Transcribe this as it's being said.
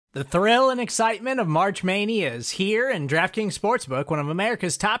The thrill and excitement of March Mania is here, and DraftKings Sportsbook, one of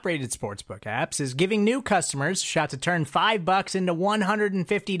America's top-rated sportsbook apps, is giving new customers a shot to turn $5 into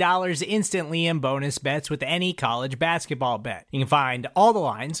 $150 instantly in bonus bets with any college basketball bet. You can find all the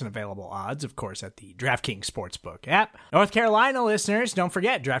lines and available odds, of course, at the DraftKings Sportsbook app. North Carolina listeners, don't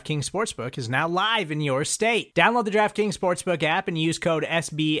forget, DraftKings Sportsbook is now live in your state. Download the DraftKings Sportsbook app and use code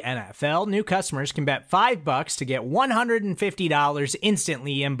SBNFL. New customers can bet $5 to get $150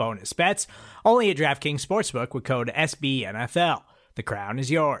 instantly in bonus bets, only at DraftKings Sportsbook with code SBNFL. The crown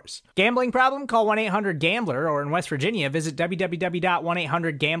is yours. Gambling problem? Call 1-800-GAMBLER, or in West Virginia, visit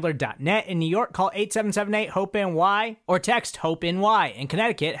www.1800gambler.net. In New York, call 877-8-HOPE-NY or text HOPE-NY. In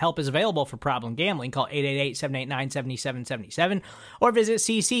Connecticut, help is available for problem gambling. Call 888-789-7777 or visit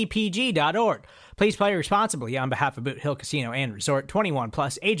ccpg.org. Please play responsibly on behalf of Boot Hill Casino and Resort. 21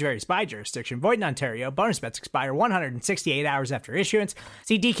 plus, age varies by jurisdiction. Void in Ontario. Bonus bets expire 168 hours after issuance.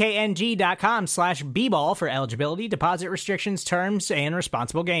 See dkng.com/bball for eligibility, deposit restrictions, terms, and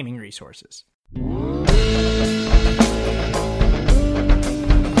responsible gaming resources. Hey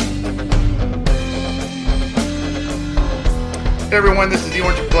everyone, this is the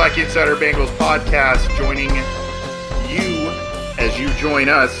Orange and Black Insider Bengals podcast, joining you as you join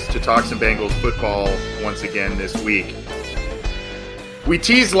us to talk some Bengals football once again this week. We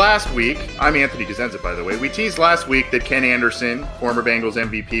teased last week, I'm Anthony Cosenza, by the way, we teased last week that Ken Anderson, former Bengals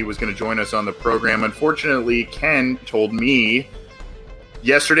MVP, was going to join us on the program. Unfortunately, Ken told me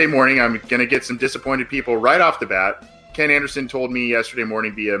yesterday morning, I'm going to get some disappointed people right off the bat. Ken Anderson told me yesterday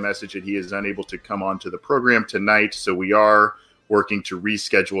morning via message that he is unable to come onto the program tonight, so we are working to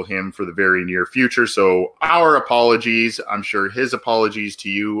reschedule him for the very near future. So our apologies. I'm sure his apologies to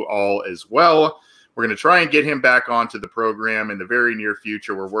you all as well. We're going to try and get him back onto the program in the very near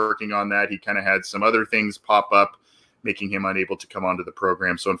future. We're working on that. He kind of had some other things pop up, making him unable to come onto the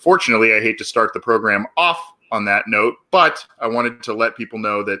program. So unfortunately, I hate to start the program off on that note, but I wanted to let people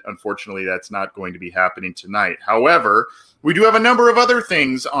know that unfortunately that's not going to be happening tonight. However, we do have a number of other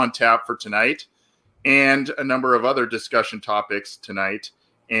things on tap for tonight, and a number of other discussion topics tonight.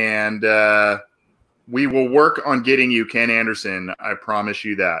 And we will work on getting you Ken Anderson. I promise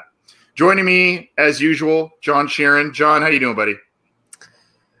you that. Joining me, as usual, John Sheeran. John, how you doing, buddy?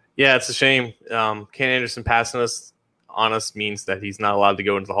 Yeah, it's a shame. Ken Anderson passing on us means that he's not allowed to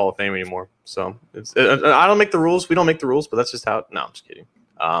go into the Hall of Fame anymore. So I don't make the rules. We don't make the rules, but that's just how – no, I'm just kidding.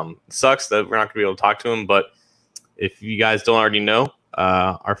 It sucks that we're not going to be able to talk to him, but if you guys don't already know,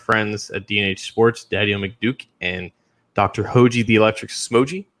 our friends at D&H Sports, Daddy-O McDuke and Dr. Hoji the Electric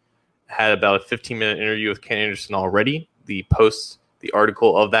Smoji had about a 15-minute interview with Ken Anderson already. The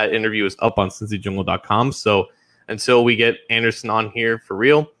article of that interview is up on CincyJungle.com. So until we get Anderson on here for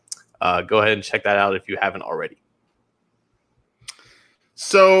real, go ahead and check that out if you haven't already.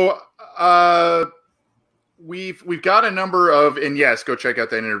 So we've got a number of, and yes, go check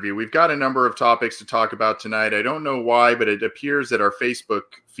out that interview. We've got a number of topics to talk about tonight. I don't know why, but it appears that our Facebook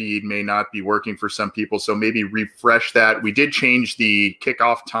feed may not be working for some people. So maybe refresh that. We did change the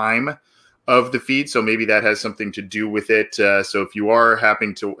kickoff time of the feed, so maybe that has something to do with it. So if you are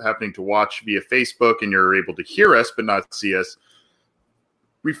happening to watch via Facebook and you're able to hear us but not see us,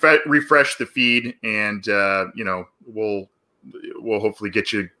 refresh the feed, and we'll hopefully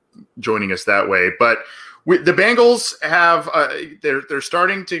get you joining us that way. But the Bengals have they're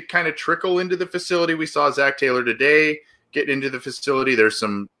starting to kind of trickle into the facility. We saw Zach Taylor today get into the facility. There's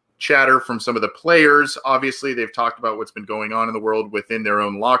some chatter from some of the players. Obviously, they've talked about what's been going on in the world within their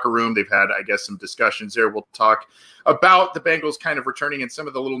own locker room. They've had, I guess, some discussions there. We'll talk about the Bengals kind of returning and some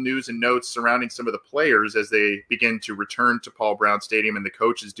of the little news and notes surrounding some of the players as they begin to return to Paul Brown Stadium, and the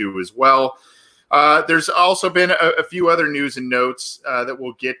coaches do as well. There's also been a few other news and notes that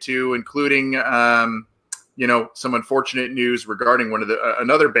we'll get to, including some unfortunate news regarding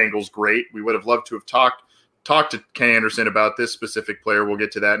another Bengals great. We would have loved to have talked to Ken Anderson about this specific player. We'll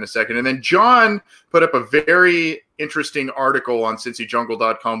get to that in a second. And then John put up a very interesting article on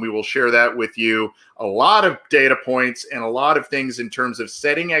CincyJungle.com. We will share that with you. A lot of data points and a lot of things in terms of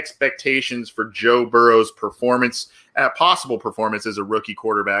setting expectations for Joe Burrow's possible performance as a rookie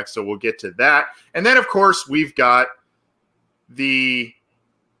quarterback. So we'll get to that. And then, of course, we've got the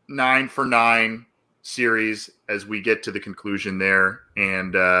 9 for 9 series as we get to the conclusion there.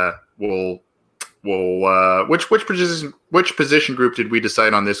 And which position group did we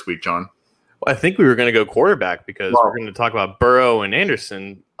decide on this week, John? Well, I think we were going to go quarterback because we're going to talk about Burrow and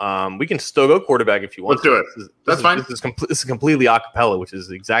Anderson. We can still go quarterback if you want. Let's do it. That's fine. This is completely a cappella, which is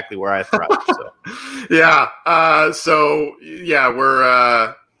exactly where I thrive. So. Yeah.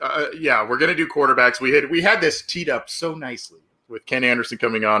 We're going to do quarterbacks. We had this teed up so nicely Ken Anderson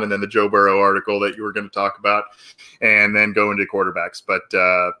coming on, and then the Joe Burrow article that you were going to talk about, and then go into quarterbacks. But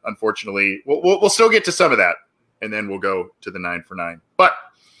unfortunately, we'll still get to some of that, and then we'll go to the 9 for 9. But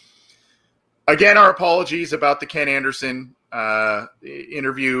again, our apologies about the Ken Anderson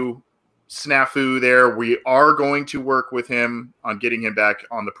interview snafu there. We are going to work with him on getting him back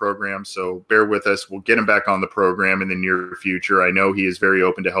on the program, so bear with us. We'll get him back on the program in the near future. I know he is very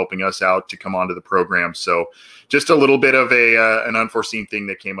open to helping us out to come onto the program, so just a little bit of an unforeseen thing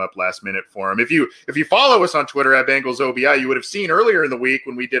that came up last minute for him. If you follow us on Twitter at Bengals OBI, you would have seen earlier in the week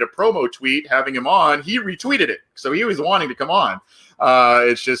when we did a promo tweet having him on, he retweeted it, so he was wanting to come on.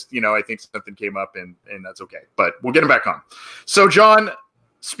 It's just, I think something came up, and that's okay, but we'll get him back on. So, John,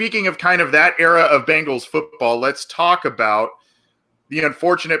 speaking of kind of that era of Bengals football, let's talk about the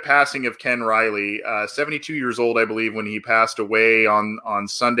unfortunate passing of Ken Riley, 72 years old, I believe, when he passed away on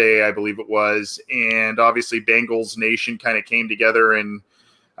Sunday, I believe it was. And obviously Bengals Nation kind of came together and,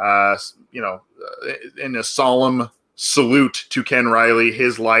 in a solemn salute to Ken Riley,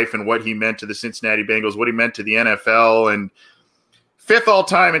 his life and what he meant to the Cincinnati Bengals, what he meant to the NFL, and 5th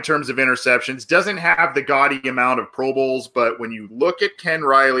all-time in terms of interceptions. Doesn't have the gaudy amount of Pro Bowls, but when you look at Ken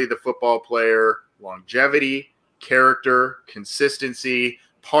Riley, the football player, longevity, character, consistency,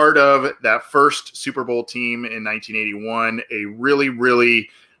 part of that first Super Bowl team in 1981, a really, really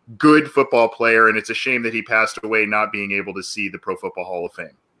good football player, and it's a shame that he passed away not being able to see the Pro Football Hall of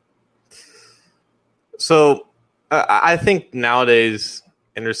Fame. So I think nowadays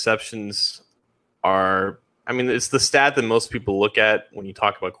interceptions are – it's the stat that most people look at when you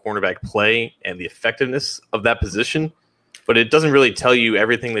talk about cornerback play and the effectiveness of that position, but it doesn't really tell you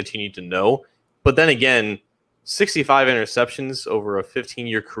everything that you need to know. But then again, 65 interceptions over a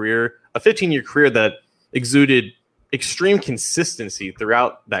 15-year career that exuded extreme consistency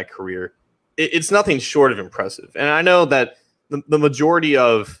throughout that career, it's nothing short of impressive. And I know that the majority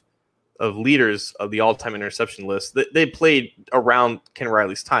of leaders of the all-time interception list, they played around Ken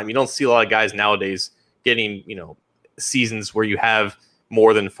Riley's time. You don't see a lot of guys nowadays getting, seasons where you have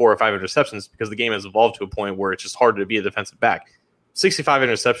more than 4 or 5 interceptions because the game has evolved to a point where it's just harder to be a defensive back. 65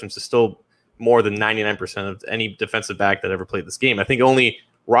 interceptions is still more than 99% of any defensive back that ever played this game. I think only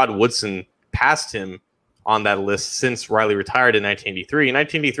Rod Woodson passed him on that list since Riley retired in 1983. And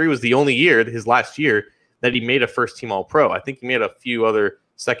 1983 was the only year, his last year, that he made a first-team All-Pro. I think he made a few other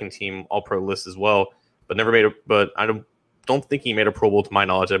second-team All-Pro lists as well, but I don't think he made a Pro Bowl to my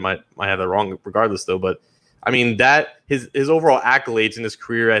knowledge. I might have that wrong regardless though. But that his overall accolades in his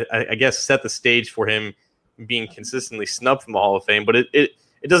career, I guess, set the stage for him being consistently snubbed from the Hall of Fame. But it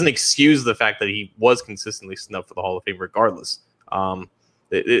doesn't excuse the fact that he was consistently snubbed for the Hall of Fame regardless.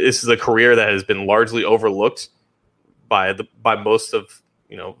 This is a career that has been largely overlooked by most of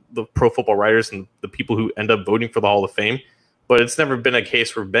the pro football writers and the people who end up voting for the Hall of Fame. But it's never been a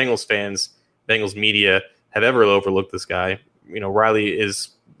case where Bengals fans, Bengals media have ever overlooked this guy. Riley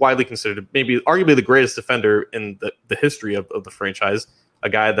is widely considered maybe arguably the greatest defender in the history of the franchise. A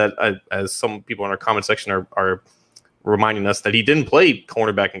guy that, as some people in our comment section are reminding us, that he didn't play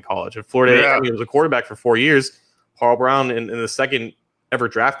cornerback in college. At Florida, he was a quarterback for 4 years. Paul Brown, in the second ever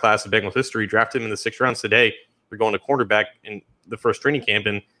draft class of Bengals history, drafted him in the 6th round today. We're going to cornerback in the first training camp,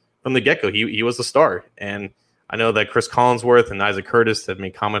 and from the get-go, he was a star. And I know that Chris Collinsworth and Isaac Curtis have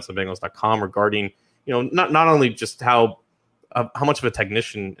made comments on Bengals.com regarding not only just how much of a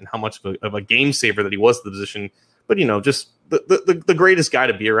technician and how much of a game saver that he was at the position, but just the greatest guy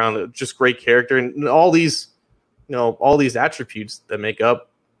to be around, just great character and all these attributes that make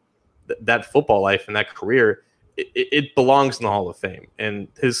up that football life and that career. It belongs in the Hall of Fame, and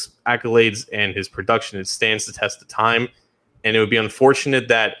his accolades and his production, it stands the test of time. And it would be unfortunate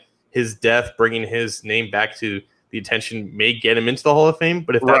that his death, bringing his name back to the attention, may get him into the Hall of Fame.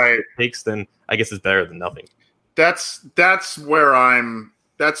 But if that's what it takes, then I guess it's better than nothing. That's where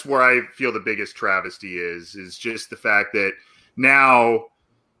I feel the biggest travesty is just the fact that now,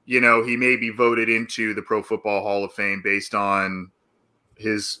 he may be voted into the Pro Football Hall of Fame based on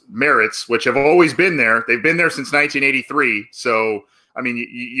his merits, which have always been there. They've been there since 1983. So,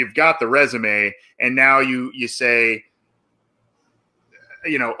 you've got the resume, and now you say,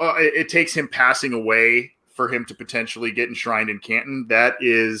 it takes him passing away for him to potentially get enshrined in Canton. That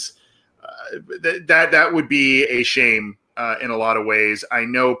is that would be a shame in a lot of ways. I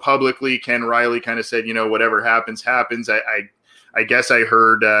know publicly Ken Riley kind of said, whatever happens. I guess I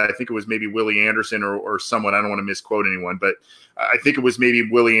heard, I think it was maybe Willie Anderson or someone, I don't want to misquote anyone, but I think it was maybe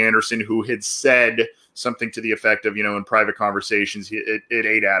Willie Anderson who had said something to the effect of, in private conversations, it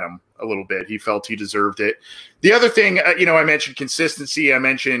ate at him a little bit. He felt he deserved it. The other thing, I mentioned consistency. I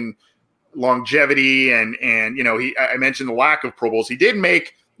mentioned longevity and I mentioned the lack of Pro Bowls. He did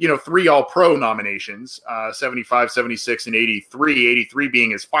make 3 All-Pro nominations, 75, 76, and 83. 83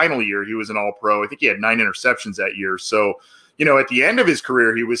 being his final year, he was an All-Pro. I think he had 9 interceptions that year. So, at the end of his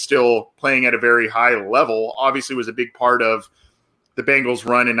career, he was still playing at a very high level. Obviously, was a big part of the Bengals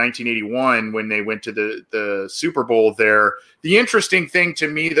run in 1981 when they went to the Super Bowl there. The interesting thing to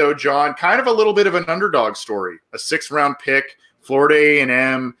me, though, John, kind of a little bit of an underdog story. A 6th-round pick, Florida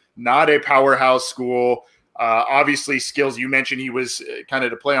A&M, not a powerhouse school. Obviously, skills. You mentioned he was kind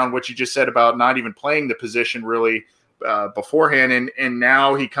of to play on what you just said about not even playing the position really beforehand, and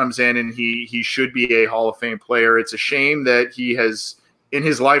now he comes in and he should be a Hall of Fame player. It's a shame that he has, in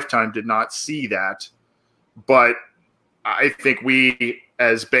his lifetime, did not see that. But I think we,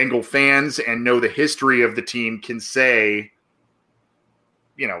 as Bengal fans and know the history of the team, can say,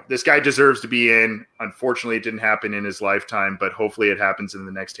 this guy deserves to be in. Unfortunately, it didn't happen in his lifetime, but hopefully it happens in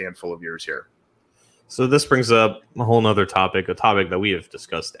the next handful of years here. So this brings up a whole nother topic, a topic that we have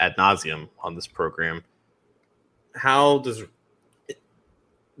discussed ad nauseum on this program. How does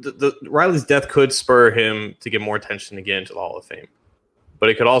the Riley's death could spur him to get more attention to get into the Hall of Fame, but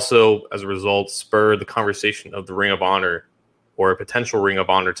it could also, as a result, spur the conversation of the Ring of Honor or a potential Ring of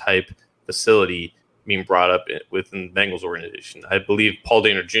Honor type facility being brought up within the Bengals organization. I believe Paul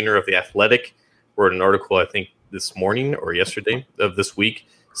Dehner Jr. of The Athletic wrote an article, I think this morning or yesterday of this week,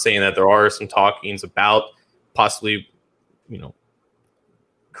 saying that there are some talkings about possibly,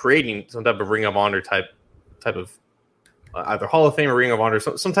 creating some type of Ring of Honor type of either Hall of Fame or Ring of Honor,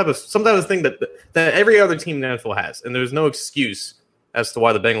 some type of thing that every other team in the NFL has, and there's no excuse as to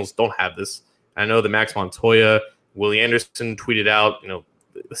why the Bengals don't have this. I know that Max Montoya, Willie Anderson tweeted out,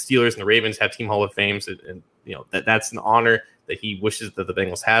 the Steelers and the Ravens have team Hall of Fames, and that's an honor that he wishes that the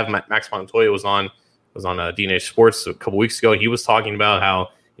Bengals have. Max Montoya was on DNA Sports a couple weeks ago. He was talking about how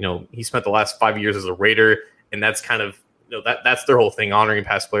he spent the last 5 years as a Raider, and that's kind of that's their whole thing, honoring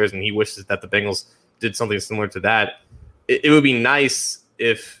past players, and he wishes that the Bengals did something similar to that. It would be nice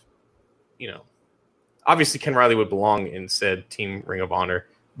if, obviously Ken Riley would belong in said team Ring of Honor,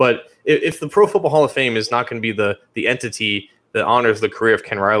 but if the Pro Football Hall of Fame is not going to be the entity that honors the career of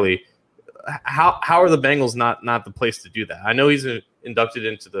Ken Riley, how are the Bengals not the place to do that? I know he's inducted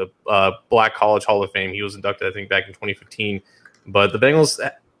into the Black College Hall of Fame. He was inducted, I think, back in 2015, but the Bengals,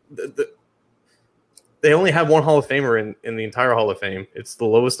 they only have one Hall of Famer in the entire Hall of Fame. It's the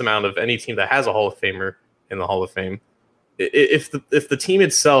lowest amount of any team that has a Hall of Famer in the Hall of Fame. If the team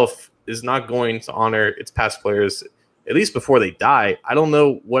itself is not going to honor its past players, at least before they die, I don't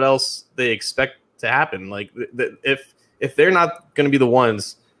know what else they expect to happen. Like, if they're not going to be the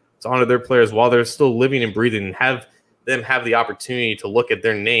ones to honor their players while they're still living and breathing, and have them have the opportunity to look at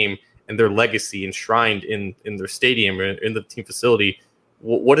their name and their legacy enshrined in their stadium or in the team facility,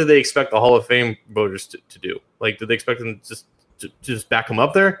 what do they expect the Hall of Fame voters to do? Like, do they expect them to just back them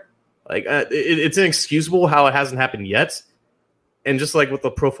up there? Like, it's inexcusable how it hasn't happened yet. And just like with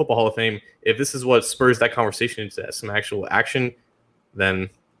the Pro Football Hall of Fame, if this is what spurs that conversation into some actual action, then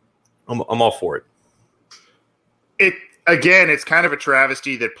I'm all for it. It's kind of a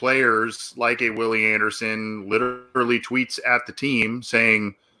travesty that players like a Willie Anderson literally tweets at the team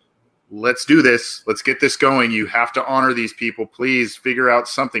saying, let's do this. Let's get this going. You have to honor these people. Please figure out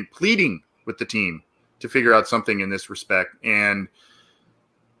something, pleading with the team to figure out something in this respect. And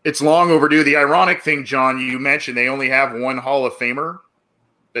it's long overdue. The ironic thing, John, you mentioned they only have one Hall of Famer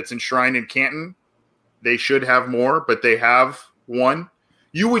that's enshrined in Canton. They should have more, but they have one.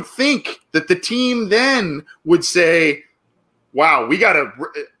 You would think that the team then would say, wow,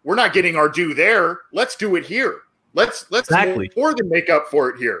 we're not getting our due there. Let's do it here. Let's exactly. more than make up for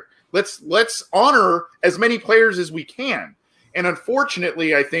it here. Let's honor as many players as we can. And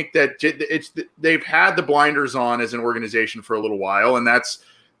unfortunately, I think that they've had the blinders on as an organization for a little while, and that's,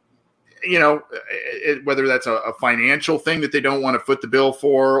 whether that's a financial thing that they don't want to foot the bill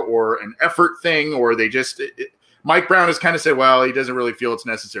for, or an effort thing, or they just Mike Brown has kind of said, well, he doesn't really feel it's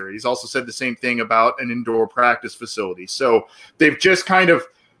necessary. He's also said the same thing about an indoor practice facility. So they've just kind of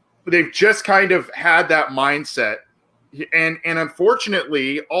had that mindset. And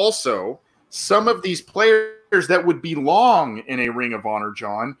unfortunately, also, some of these players that would belong in a Ring of Honor,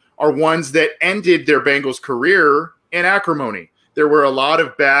 John, are ones that ended their Bengals career in acrimony. There were a lot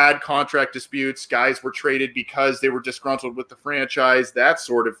of bad contract disputes. Guys were traded because they were disgruntled with the franchise, that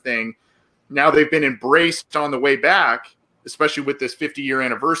sort of thing. Now they've been embraced on the way back, especially with this 50-year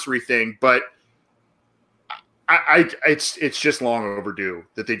anniversary thing. But it's just long overdue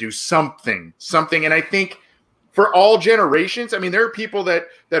that they do something. And I think for all generations. I mean, there are people that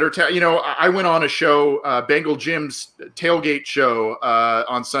are, I went on a show, Bengal Jim's tailgate show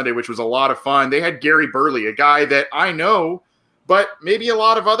on Sunday, which was a lot of fun. They had Gary Burley, a guy that I know, but maybe a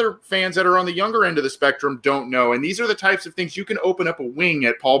lot of other fans that are on the younger end of the spectrum don't know. And these are the types of things you can open up a wing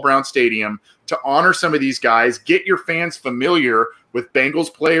at Paul Brown Stadium to honor some of these guys, get your fans familiar with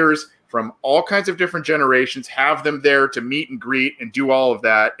Bengals players from all kinds of different generations, have them there to meet and greet and do all of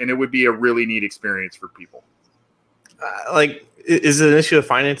that. And it would be a really neat experience for people. Is it an issue of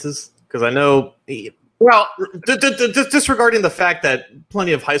finances? Because I know, well, disregarding the fact that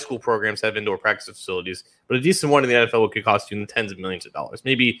plenty of high school programs have indoor practice facilities, but a decent one in the NFL could cost you in the tens of millions of dollars,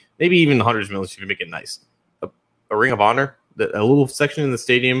 maybe even hundreds of millions if you make it nice. A Ring of Honor, a little section in the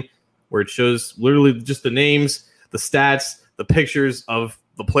stadium where it shows literally just the names, the stats, the pictures of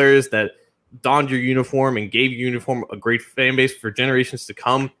the players that donned your uniform and gave your uniform a great fan base for generations to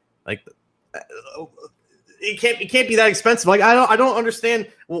come. It can't be that expensive. I don't understand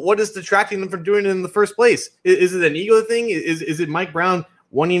what is detracting them from doing it in the first place. Is it an ego thing? Is it Mike Brown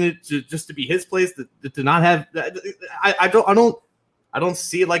wanting it to be his place to not have? I don't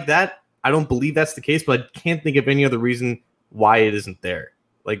see it like that. I don't believe that's the case, but I can't think of any other reason why it isn't there.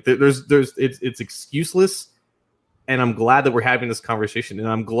 It's excuseless, and I'm glad that we're having this conversation, and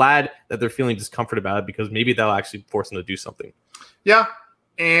I'm glad that they're feeling discomfort about it because maybe that'll actually force them to do something. Yeah,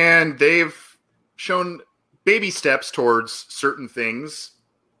 and they've shown baby steps towards certain things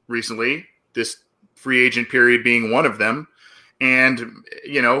recently, this free agent period being one of them. And,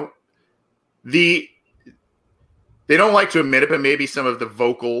 they don't like to admit it, but maybe some of the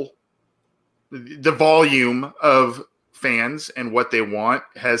volume of fans and what they want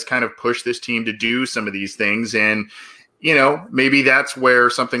has kind of pushed this team to do some of these things. And, maybe that's where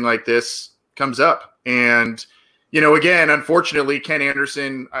something like this comes up. And, again, unfortunately, Ken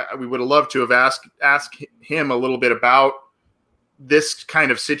Anderson, we would have loved to have asked him a little bit about this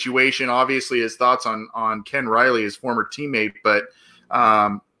kind of situation. Obviously, his thoughts on Ken Riley, his former teammate. But,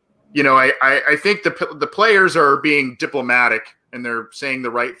 I think the players are being diplomatic and they're saying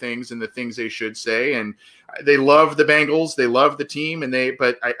the right things and the things they should say. And they love the Bengals. They love the team.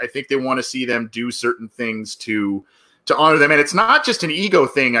 But I think they want to see them do certain things to honor them. And it's not just an ego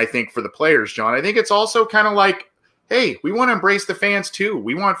thing, I think, for the players, John. I think it's also kind of like, hey, we want to embrace the fans too.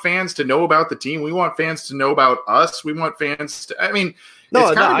 We want fans to know about the team. We want fans to know about us. We want fans to, it's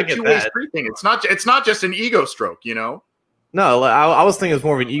kind of a two-way street thing. It's not just an ego stroke, No, I was thinking it's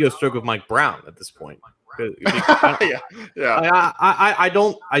more of an ego stroke of Mike Brown at this point. Yeah. I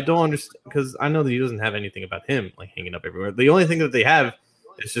don't understand because I know that he doesn't have anything about him hanging up everywhere. The only thing that they have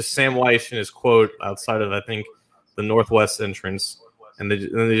is just Sam Weiss and his quote outside of, I think, the Northwest entrance. And they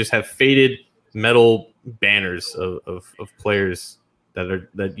just have faded metal banners of players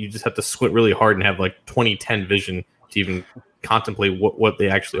that you just have to squint really hard and have 2010 vision to even contemplate what they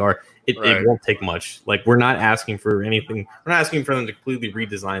actually are. It won't take much. We're not asking for anything. We're not asking for them to completely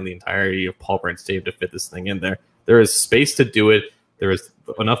redesign the entirety of Paul Brown Stadium to fit this thing in there. There is space to do it. There is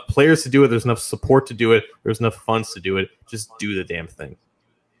enough players to do it. There's enough support to do it. There's enough funds to do it. Just do the damn thing.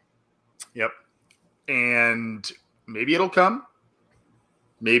 Yep. And maybe it'll come.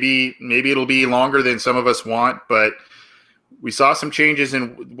 Maybe it'll be longer than some of us want, but we saw some changes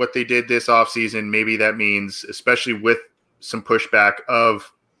in what they did this offseason. Maybe that means, especially with some pushback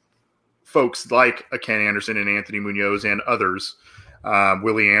of folks like a Ken Anderson and Anthony Munoz and others,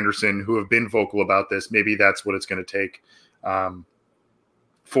 Willie Anderson, who have been vocal about this, maybe that's what it's going to take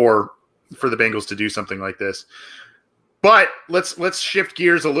for the Bengals to do something like this. But let's shift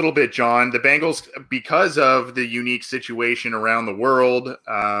gears a little bit, John. The Bengals, because of the unique situation around the world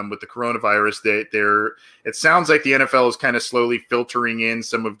with the coronavirus, it sounds like the NFL is kind of slowly filtering in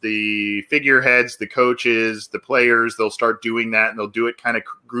some of the figureheads, the coaches, the players. They'll start doing that, and they'll do it kind of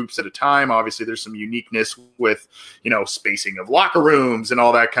groups at a time. Obviously, there's some uniqueness with spacing of locker rooms and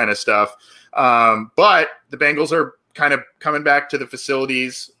all that kind of stuff. But the Bengals are kind of coming back to the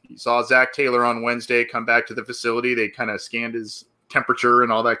facilities. You saw Zach Taylor on Wednesday come back to the facility. They kind of scanned his temperature and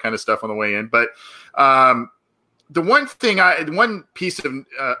all that kind of stuff on the way in. But the one piece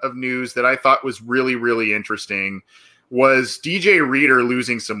of news that I thought was really, really interesting was DJ Reader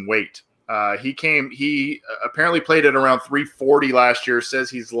losing some weight. He apparently played at around 340 last year, says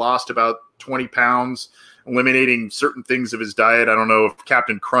he's lost about 20 pounds, eliminating certain things of his diet. I don't know if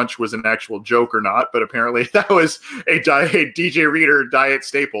Captain Crunch was an actual joke or not, but apparently that was a DJ Reader diet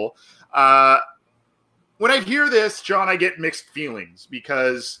staple. When I hear this, John, I get mixed feelings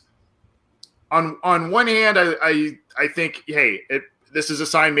because on one hand, I think, hey, this is a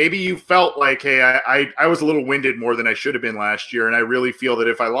sign. Maybe you felt like, hey, I was a little winded more than I should have been last year. And I really feel that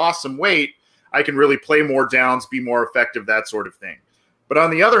if I lost some weight, I can really play more downs, be more effective, that sort of thing. But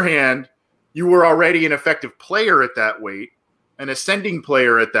on the other hand, you were already an effective player at that weight, an ascending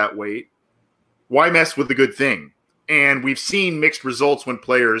player at that weight. Why mess with a good thing? And we've seen mixed results when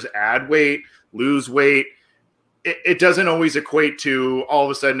players add weight, lose weight. It doesn't always equate to all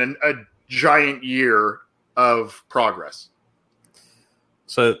of a sudden a giant year of progress.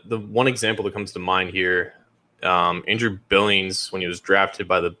 So the one example that comes to mind here, Andrew Billings, when he was drafted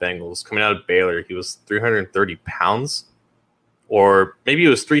by the Bengals, coming out of Baylor, he was 330 pounds, or maybe it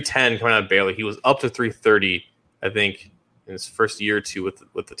was 310 coming out of Baylor. He was up to 330, I think, in his first year or two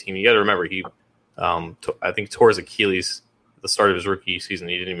with the team. You got to remember, he, I think, tore his Achilles at the start of his rookie season.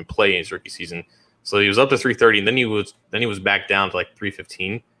 He didn't even play in his rookie season. So he was up to 330, and then he was back down to like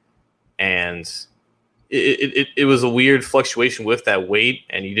 315, and it was a weird fluctuation with that weight,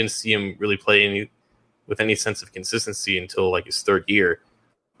 and you didn't see him really play with any sense of consistency until like his third year.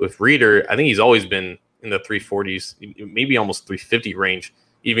 With Reeder, I think he's always been in the 340s, maybe almost 350 range.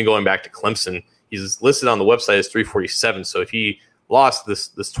 Even going back to Clemson, he's listed on the website as 347. So if he lost this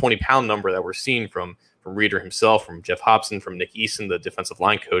 20-pound number that we're seeing from Reeder himself, from Jeff Hobson, from Nick Eason, the defensive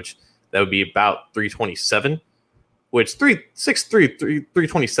line coach, that would be about 327. Which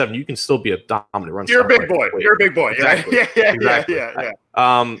 327, you can still be a dominant run. You're a big boy. You're a big boy. Exactly. Yeah.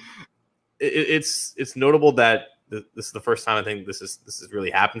 It's notable that this is the first time I think this has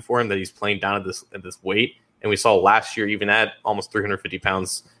really happened for him, that he's playing down at this weight. And we saw last year, even at almost 350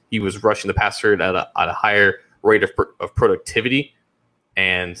 pounds, he was rushing the passer at a higher rate of productivity.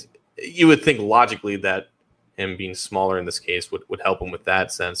 And you would think logically that him being smaller in this case would help him with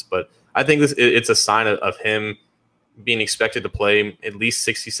that sense. But I think it's a sign of him being expected to play at least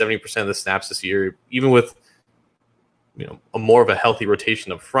 60-70% of the snaps this year, even with a more of a healthy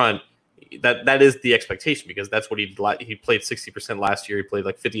rotation up front. That is the expectation, because that's what he played 60% last year. He played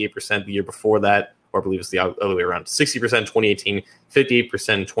like 58% the year before that, or I believe it's the other way around. 60% 2018, 58%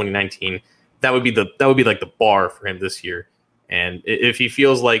 2019. That would be like the bar for him this year. And if he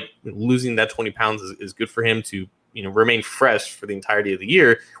feels like losing that 20 pounds is good for him to remain fresh for the entirety of the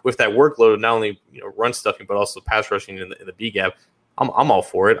year with that workload of not only run stuffing but also pass rushing in the B gap, I'm all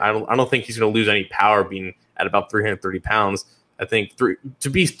for it. I don't think he's going to lose any power being at about 330 pounds. I think to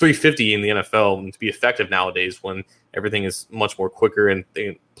be 350 in the NFL and to be effective nowadays when everything is much more quicker and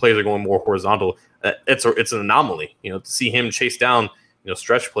players are going more horizontal, it's an anomaly. To see him chase down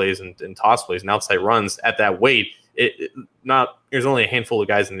stretch plays and toss plays and outside runs at that weight, there's only a handful of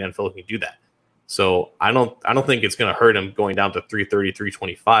guys in the NFL who can do that. So I don't think it's going to hurt him going down to 330,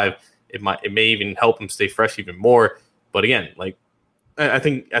 325. It may even help him stay fresh even more. But again, like I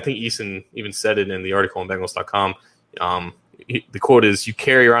think Eason even said it in the article on Bengals.com. The quote is, "You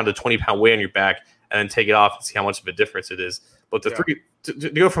carry around a 20-pound weight on your back and then take it off and see how much of a difference it is." But to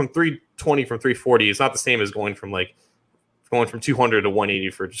go from 320 from 340 is not the same as going from 200 to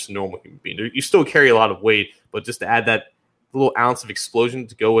 180 for just a normal human being. You still carry a lot of weight, but just to add that little ounce of explosion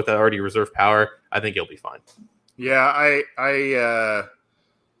to go with that already reserve power, I think he'll be fine. Yeah, I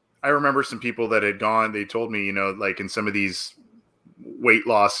remember some people that had gone. They told me, like in some of these weight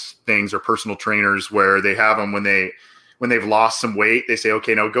loss things or personal trainers where they have them when they've lost some weight, they say,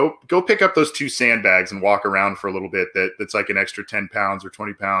 okay, now go pick up those 2 sandbags and walk around for a little bit. That's like an extra 10 pounds or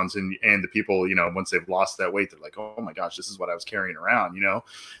 20 pounds. And the people, once they've lost that weight, they're like, oh my gosh, this is what I was carrying around,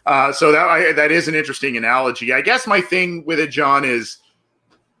 So that is an interesting analogy. I guess my thing with it, John, is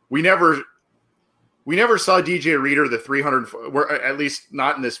we never saw DJ Reeder, the 300, at least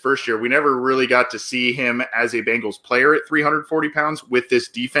not in this first year. We never really got to see him as a Bengals player at 340 pounds with this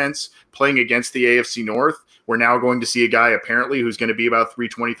defense playing against the AFC North. We're now going to see a guy apparently who's going to be about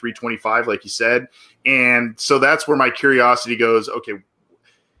 320, 325, like you said. And so that's where my curiosity goes. Okay,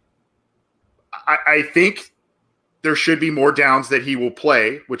 I think there should be more downs that he will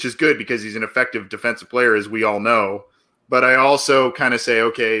play, which is good because he's an effective defensive player, as we all know. But I also kind of say,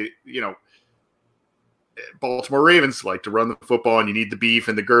 okay, Baltimore Ravens like to run the football, and you need the beef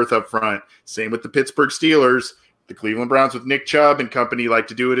and the girth up front. Same with the Pittsburgh Steelers. The Cleveland Browns with Nick Chubb and company like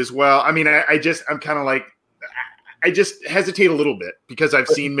to do it as well. I mean, I just hesitate a little bit because I've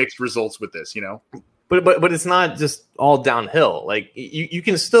seen mixed results with this, But it's not just all downhill. Like you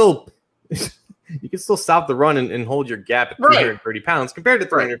can still stop the run and hold your gap at 330 pounds compared to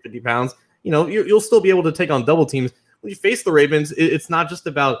 350 pounds. You'll still be able to take on double teams. When you face the Ravens, it's not just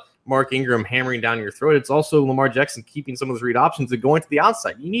about Mark Ingram hammering down your throat. It's also Lamar Jackson keeping some of those read options and going to the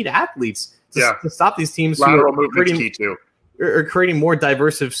outside. You need athletes to stop these teams. Lateral movement's key too. Or creating more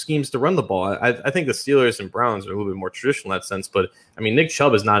diverse schemes to run the ball. I think the Steelers and Browns are a little bit more traditional in that sense. But I mean, Nick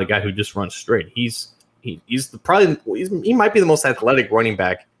Chubb is not a guy who just runs straight. He might be the most athletic running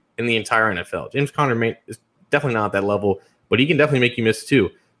back in the entire NFL. James Conner is definitely not at that level, but he can definitely make you miss too.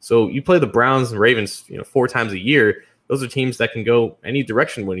 So you play the Browns and Ravens, 4 times a year. Those are teams that can go any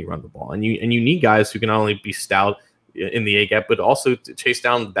direction when you run the ball, and you need guys who can not only be stout in the A gap, but also to chase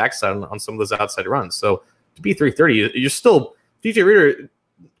down the backside on some of those outside runs. So to be 330, you're still DJ Reader.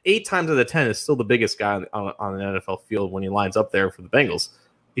 8 times out of 10 is still the biggest guy on an NFL field when he lines up there for the Bengals.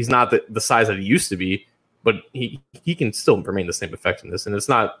 He's not the size that he used to be, but he can still remain the same effectiveness. And it's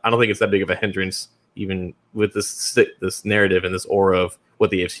not. I don't think it's that big of a hindrance, even with this narrative and this aura of what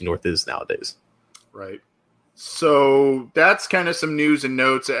the AFC North is nowadays. Right. So that's kind of some news and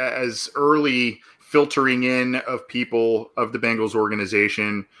notes as early filtering in of people of the Bengals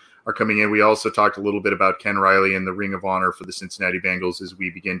organization are coming in. We also talked a little bit about Ken Riley and the Ring of Honor for the Cincinnati Bengals as we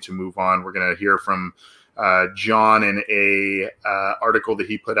begin to move on. We're going to hear from John in a article that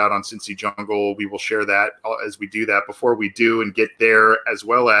he put out on Cincy Jungle. We will share that as we do that. Before we do and get there, as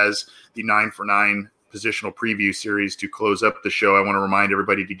well as the 9 for 9 positional preview series to close up the show, I want to remind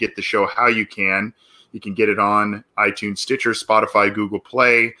everybody to get the show how you can. You can get it on iTunes, Stitcher, Spotify, Google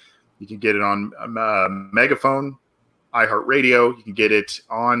Play. You can get it on Megaphone, iHeartRadio. You can get it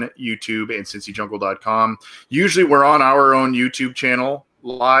on YouTube and CincyJungle.com. Usually we're on our own YouTube channel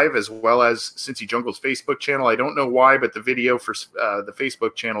live as well as Cincy Jungle's Facebook channel. I don't know why, but the video for the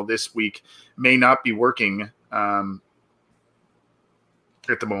Facebook channel this week may not be working at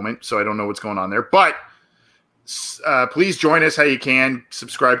the moment, so I don't know what's going on there. But please join us how you can.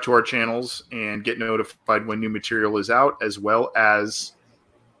 Subscribe to our channels and get notified when new material is out, as well as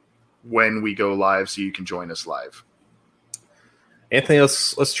when we go live so you can join us live. Anthony,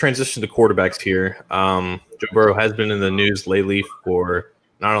 let's transition to quarterbacks here. Joe Burrow has been in the news lately for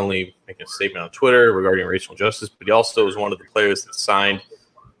not only making a statement on Twitter regarding racial justice, but he also was one of the players that signed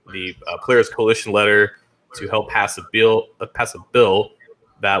the Players Coalition letter to help pass a bill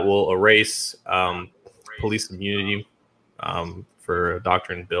that will erase police immunity for a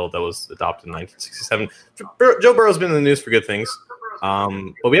doctrine bill that was adopted in 1967. Joe Burrow's been in the news for good things,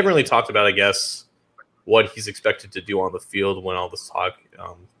 but we haven't really talked about, I guess, what he's expected to do on the field when all this talk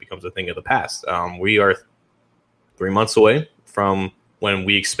becomes a thing of the past. We are 3 months away from when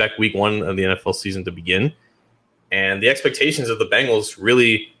we expect week 1 of the NFL season to begin. And the expectations of the Bengals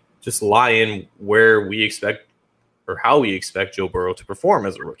really just lie in where we expect or how we expect Joe Burrow to perform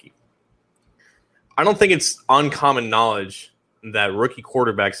as a rookie. I don't think it's uncommon knowledge that rookie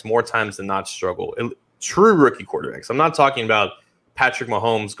quarterbacks more times than not struggle. True rookie quarterbacks. I'm not talking about Patrick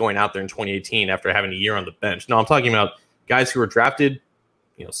Mahomes going out there in 2018 after having a year on the bench. No, I'm talking about guys who were drafted,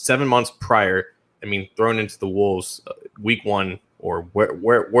 7 months prior. Thrown into the Wolves week 1 or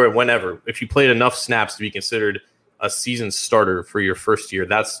whenever. If you played enough snaps to be considered a seasoned starter for your first year,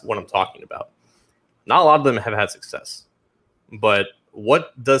 that's what I'm talking about. Not a lot of them have had success, but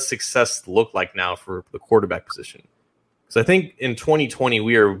what does success look like now for the quarterback position? Because I think in 2020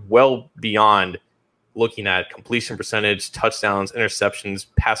 we are well beyond looking at completion percentage, touchdowns, interceptions,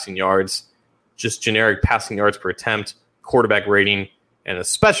 passing yards, just generic passing yards per attempt, quarterback rating, and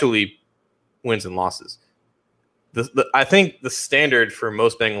especially wins and losses. I think the standard for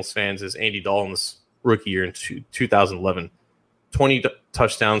most Bengals fans is Andy Dalton's rookie year in 2011. 20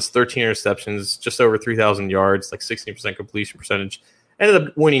 touchdowns, 13 interceptions, just over 3,000 yards, like 16% completion percentage. Ended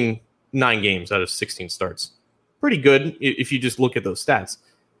up winning 9 games out of 16 starts. Pretty good if you just look at those stats.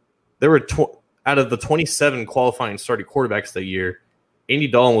 There were out of the 27 qualifying starting quarterbacks that year, Andy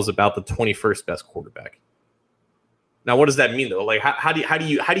Dalton was about the 21st best quarterback. Now, what does that mean though? Like, how do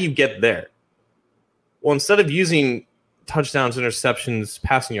you get there? Well, instead of using touchdowns, interceptions,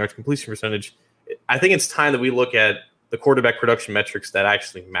 passing yards, completion percentage, I think it's time that we look at the quarterback production metrics that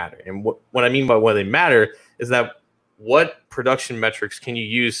actually matter. And what I mean by why they matter is that what production metrics can you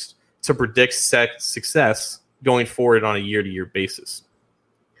use to predict success going forward on a year-to-year basis?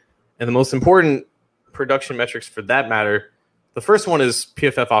 And the most important production metrics for that matter, the first one is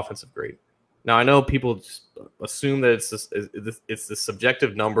PFF offensive grade. Now, I know people just assume that it's this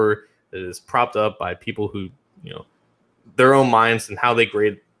subjective number that is propped up by people who, their own minds and how they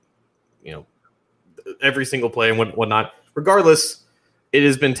grade, every single play and whatnot. Regardless, it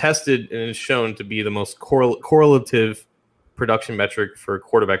has been tested and is shown to be the most correlative production metric for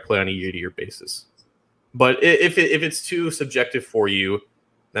quarterback play on a year-to-year basis. But if it's too subjective for you,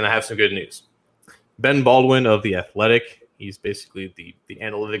 then I have some good news. Ben Baldwin of The Athletic, he's basically the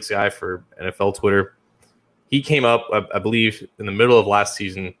analytics guy for NFL Twitter. He came up, I believe, in the middle of last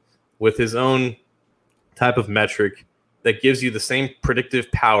season with his own type of metric that gives you the same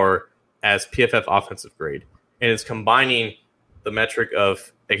predictive power as PFF offensive grade. And it's combining the metric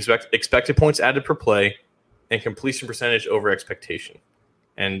of expected points added per play and completion percentage over expectation.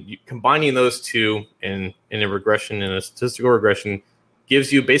 And combining those two in a regression, in a statistical regression,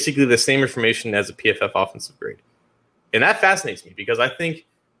 gives you basically the same information as a PFF offensive grade. And that fascinates me because I think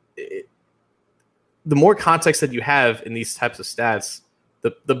the more context that you have in these types of stats,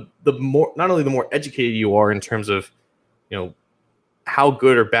 the more, not only the more educated you are in terms of, how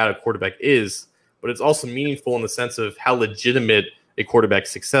good or bad a quarterback is, but it's also meaningful in the sense of how legitimate a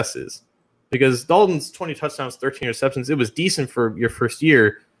quarterback's success is. Because Dalton's 20 touchdowns, 13 receptions, it was decent for your first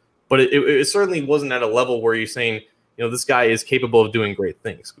year, but it certainly wasn't at a level where you're saying, this guy is capable of doing great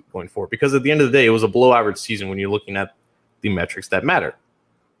things going forward. Because at the end of the day, it was a below average season when you're looking at the metrics that matter.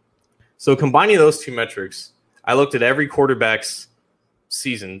 So combining those two metrics, I looked at every quarterback's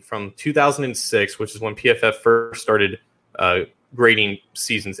season from 2006, which is when PFF first started grading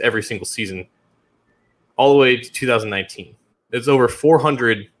seasons, every single season, all the way to 2019. It's over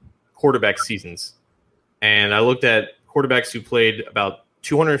 400 quarterback seasons. And I looked at quarterbacks who played about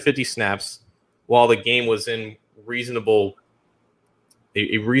 250 snaps while the game was in a reasonable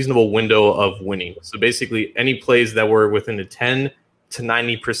window of winning. So basically any plays that were within a 10 to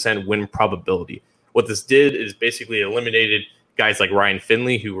 90% win probability. What this did is basically eliminated guys like Ryan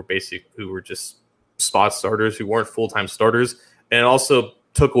Finley, who were just spot starters, who weren't full-time starters, and it also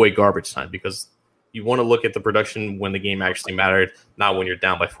took away garbage time because you want to look at the production when the game actually mattered, not when you're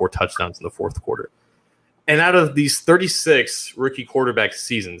down by 4 touchdowns in the fourth quarter. And out of these 36 rookie quarterback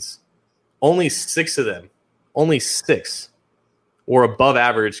seasons, only 6 of them, were above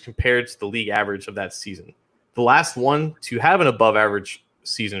average compared to the league average of that season. The last one to have an above average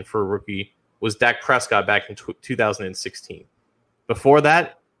season for a rookie was Dak Prescott back in 2016. Before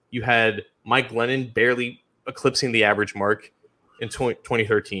that, you had Mike Glennon barely eclipsing the average mark in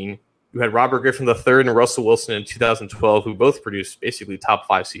 2013. You had Robert Griffin III and Russell Wilson in 2012, who both produced basically top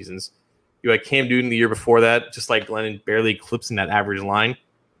 5 seasons. You had Cam Newton the year before that, just like Glennon, barely eclipsing that average line.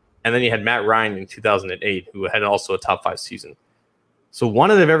 And then you had Matt Ryan in 2008, who had also a top 5 season. So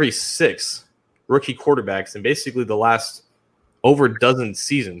one out of every 6 rookie quarterbacks in basically the last over a dozen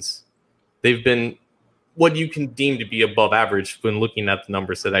seasons, they've been what you can deem to be above average when looking at the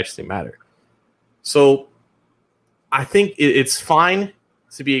numbers that actually matter. So I think it's fine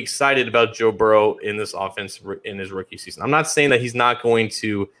to be excited about Joe Burrow in this offense in his rookie season. I'm not saying that he's not going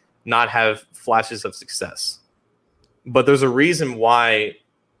to not have flashes of success, but there's a reason why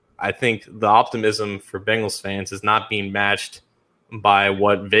I think the optimism for Bengals fans is not being matched by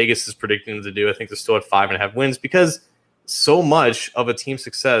what Vegas is predicting them to do. I think they're still at 5.5 wins because so much of a team's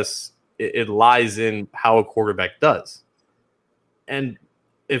success, it lies in how a quarterback does. And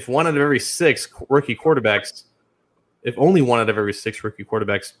if one out of every 6 rookie quarterbacks, if only one out of every 6 rookie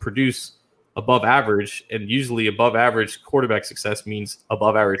quarterbacks produce above average, and usually above average quarterback success means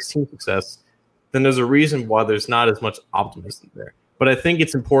above average team success, then there's a reason why there's not as much optimism there. But I think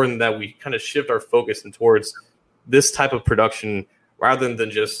it's important that we kind of shift our focus towards this type of production rather than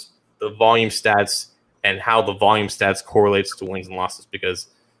just the volume stats and how the volume stats correlates to wins and losses, because,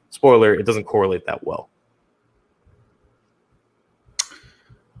 spoiler, it doesn't correlate that well.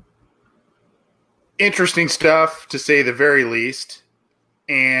 Interesting stuff, to say the very least.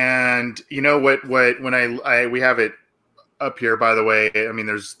 And you know what when I we have it up here, by the way, I mean,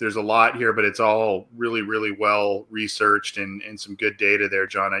 there's a lot here, but it's all really, really well researched and some good data there,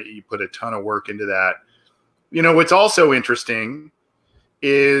 John. You put a ton of work into that. What's also interesting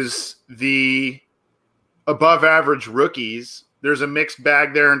is the above average rookies. There's a mixed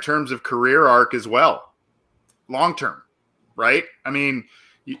bag there in terms of career arc as well, long term, right? I mean,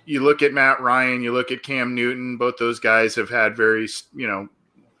 you look at Matt Ryan, you look at Cam Newton. Both those guys have had very,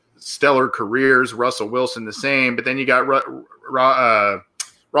 stellar careers. Russell Wilson the same, but then you got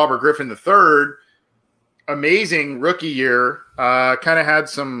Robert Griffin III, amazing rookie year. Kind of had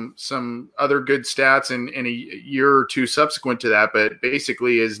some other good stats in a year or two subsequent to that, but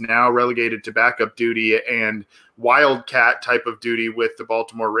basically is now relegated to backup duty and wildcat type of duty with the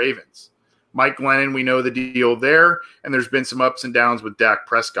Baltimore Ravens. Mike Glennon, we know the deal there, and there's been some ups and downs with Dak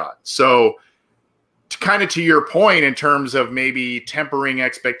Prescott. So kind of to your point in terms of maybe tempering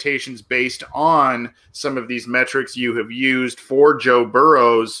expectations based on some of these metrics you have used for Joe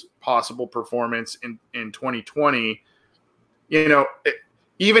Burrow's possible performance in 2020, even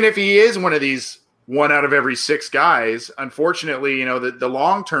if he is one of these 1 out of every 6 guys, unfortunately, the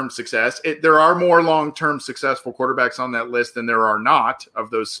long-term success, there are more long-term successful quarterbacks on that list than there are not of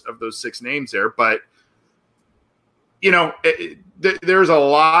those 6 names there. But, there's a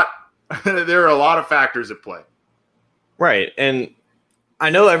lot. There are a lot of factors at play. Right. And I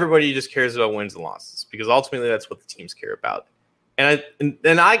know everybody just cares about wins and losses because ultimately that's what the teams care about.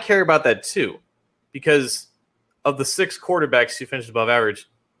 And I care about that too, because of the 6 quarterbacks who finished above average,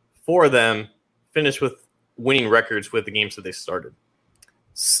 4 of them finished with winning records with the games that they started.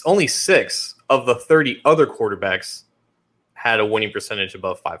 Only 6 of the 30 other quarterbacks had a winning percentage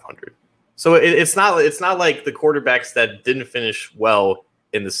above 500. So it's not like the quarterbacks that didn't finish well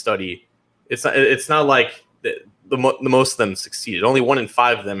in the study. It's not like the most of them succeeded. Only 1 in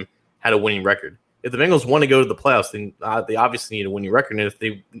 5 of them had a winning record. If the Bengals want to go to the playoffs, then they obviously need a winning record. And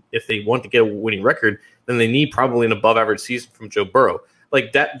if they want to get a winning record, then they need probably an above average season from Joe Burrow.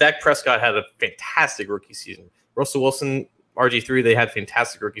 Like Dak Prescott had a fantastic rookie season. Russell Wilson, RG3, they had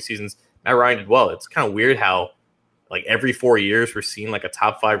fantastic rookie seasons. Matt Ryan did well. It's kind of weird how like every 4 years we're seeing like a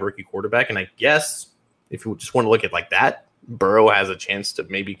top 5 rookie quarterback. And I guess if you just want to look at like that, Burrow has a chance to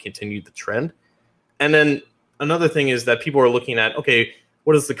maybe continue the trend. And then another thing is that people are looking at, okay,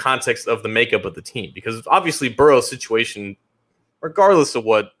 what is the context of the makeup of the team? Because obviously Burrow's situation, regardless of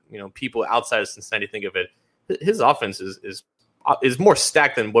what people outside of Cincinnati think of it, his offense is more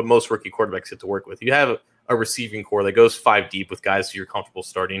stacked than what most rookie quarterbacks get to work with. You have a receiving core that goes 5 deep with guys who you're comfortable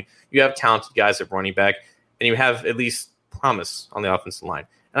starting. You have talented guys at running back, and you have at least promise on the offensive line.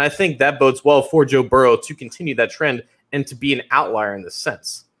 And I think that bodes well for Joe Burrow to continue that trend and to be an outlier in this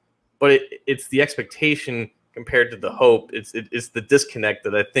sense. But it's the expectation compared to the hope. It's the disconnect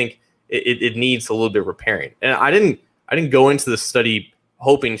that I think it needs a little bit of repairing. And I didn't go into the study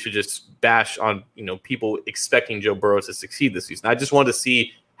hoping to just bash on people expecting Joe Burrow to succeed this season. I just wanted to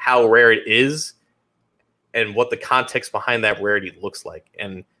see how rare it is and what the context behind that rarity looks like.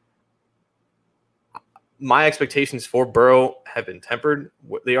 And my expectations for Burrow have been tempered.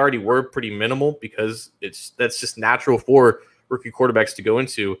 They already were pretty minimal because that's just natural for rookie quarterbacks to go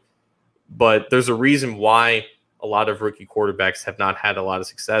into. But there's a reason why a lot of rookie quarterbacks have not had a lot of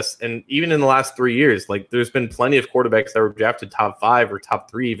success. And even in the last 3 years, like there's been plenty of quarterbacks that were drafted top 5 or top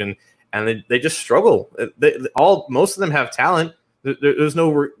 3 even, and they just struggle. Most of them have talent. There's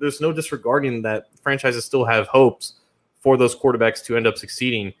no disregarding that franchises still have hopes for those quarterbacks to end up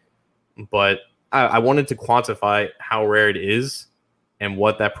succeeding. But I wanted to quantify how rare it is and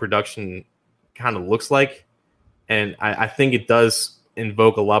what that production kind of looks like. And I think it does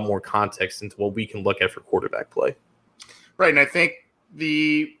invoke a lot more context into what we can look at for quarterback play. Right. And I think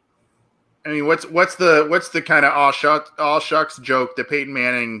what's the kind of all shucks joke that Peyton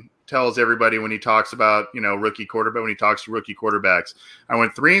Manning tells everybody when he talks about, rookie quarterback, when he talks to rookie quarterbacks? I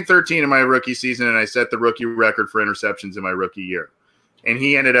went 3-13 in my rookie season and I set the rookie record for interceptions in my rookie year. And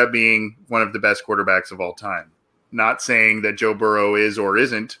he ended up being one of the best quarterbacks of all time. Not saying that Joe Burrow is or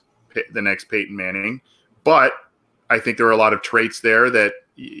isn't the next Peyton Manning, but I think there are a lot of traits there that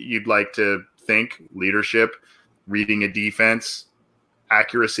you'd like to think: leadership, reading a defense,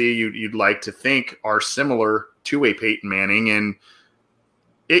 accuracy, you'd like to think are similar to a Peyton Manning. And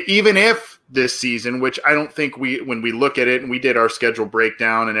even if this season, which I don't think when we look at it and we did our schedule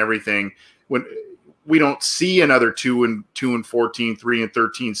breakdown and everything, when we don't see another 2-14,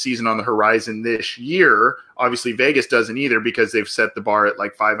 3-13 season on the horizon this year. Obviously Vegas doesn't either because they've set the bar at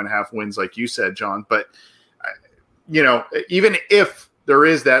like 5.5 wins, like you said, John. But even if there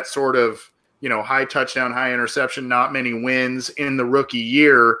is that sort of, high touchdown, high interception, not many wins in the rookie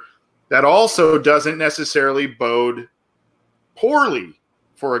year, that also doesn't necessarily bode poorly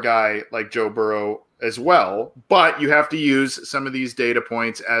for a guy like Joe Burrow as well. But you have to use some of these data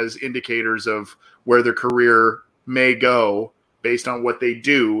points as indicators of where their career may go based on what they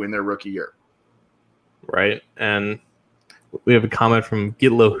do in their rookie year. Right. And we have a comment from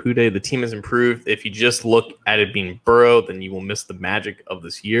Gitlo Hude. The team has improved. If you just look at it being Burrow, then you will miss the magic of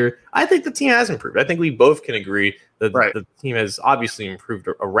this year. I think the team has improved. I think we both can agree that the team has obviously improved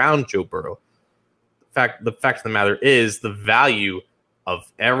around Joe Burrow. The fact of the matter is the value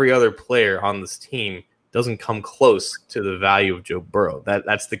of every other player on this team doesn't come close to the value of Joe Burrow.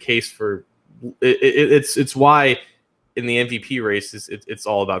 That's the case for it's why in the MVP races it's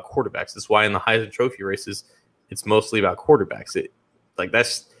all about quarterbacks. It's why in the Heisman Trophy races it's mostly about quarterbacks.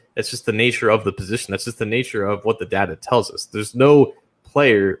 That's just the nature of the position. That's just the nature of what the data tells us. There's no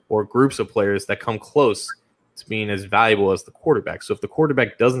player or groups of players that come close to being as valuable as the quarterback. So if the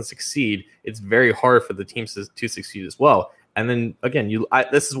quarterback doesn't succeed, it's very hard for the team to succeed as well. And then again,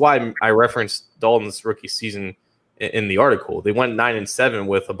 this is why I referenced Dalton's rookie season in the article. They went 9-7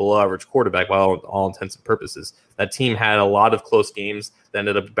 with a below average quarterback by all intents and purposes. That team had a lot of close games that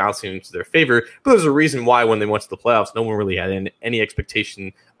ended up bouncing into their favor. But there's a reason why when they went to the playoffs, no one really had any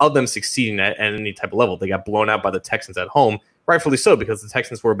expectation of them succeeding at any type of level. They got blown out by the Texans at home, rightfully so, because the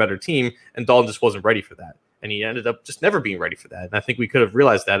Texans were a better team and Dalton just wasn't ready for that. And he ended up just never being ready for that. And I think we could have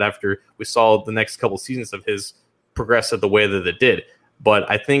realized that after we saw the next couple seasons of his progress the way that it did. But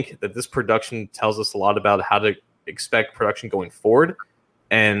I think that this production tells us a lot about how to expect production going forward.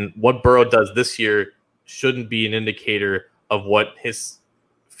 And what Burrow does this year shouldn't be an indicator of what his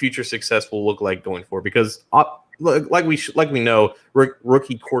future success will look like going forward. Because like we know,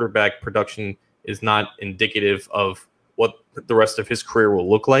 rookie quarterback production is not indicative of what the rest of his career will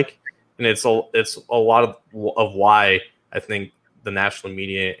look like. And it's a lot of why I think the national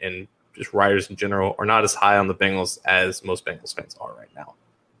media and just writers in general are not as high on the Bengals as most Bengals fans are right now.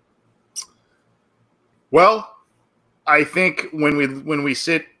 Well, I think when we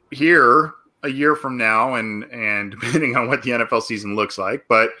sit here a year from now, and depending on what the NFL season looks like,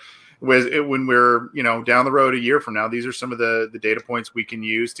 but when we're down the road a year from now, these are some of the data points we can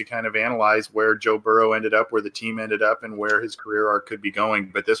use to kind of analyze where Joe Burrow ended up, where the team ended up, and where his career arc could be going.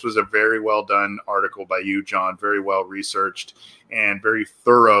 But this was a very well done article by you, John, very well researched and very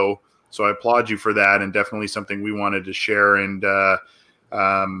thorough. So I applaud you for that, and definitely something we wanted to share. And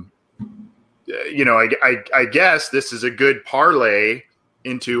I guess this is a good parlay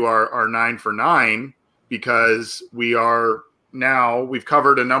into our 9 for 9, because we've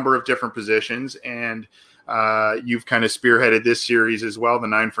covered a number of different positions, and you've kind of spearheaded this series as well, the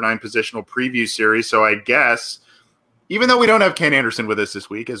 9 for 9 positional preview series. So I guess, even though we don't have Ken Anderson with us this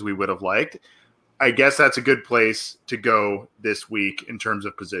week, as we would have liked, I guess that's a good place to go this week in terms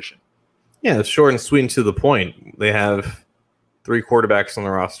of position. Yeah, it's short and sweet and to the point. They have 3 quarterbacks on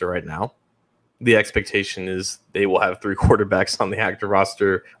the roster right now. The expectation is they will have 3 quarterbacks on the active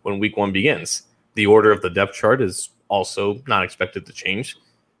roster when week 1 begins. The order of the depth chart is also not expected to change.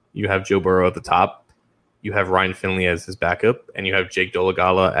 You have Joe Burrow at the top. You have Ryan Finley as his backup, and you have Jake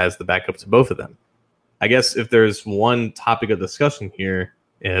Dolegala as the backup to both of them. I guess if there's one topic of discussion here,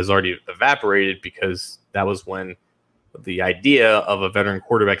 it has already evaporated, because that was when the idea of a veteran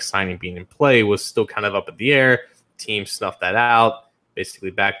quarterback signing being in play was still kind of up in the air. Team snuffed that out, basically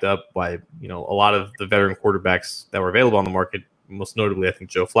backed up by a lot of the veteran quarterbacks that were available on the market, most notably I think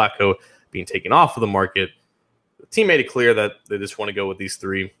Joe Flacco being taken off of the market. The team made it clear that they just want to go with these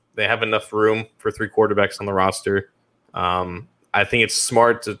 3. They have enough room for 3 quarterbacks on the roster. I think it's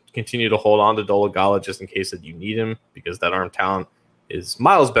smart to continue to hold on to Dolegala just in case that you need him, because that arm talent is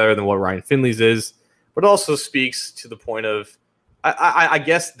miles better than what Ryan Finley's is. But also speaks to the point of, I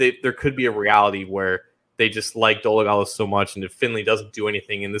guess there could be a reality where they just like Dolegala so much, and if Finley doesn't do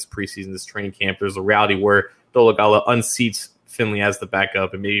anything in this preseason, this training camp, there's a reality where Dolegala unseats Finley as the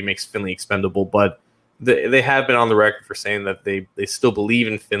backup and maybe makes Finley expendable. But they have been on the record for saying that they still believe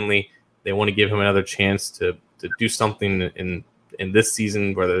in Finley. They want to give him another chance to do something in this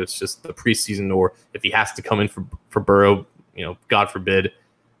season, whether it's just the preseason or if he has to come in for Burrow, God forbid.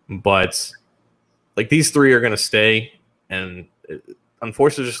 But like, these 3 are going to stay, and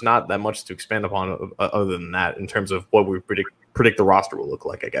unfortunately, there's just not that much to expand upon other than that in terms of what we predict the roster will look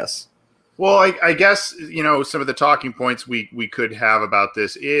like, I guess. Well, I guess, some of the talking points we could have about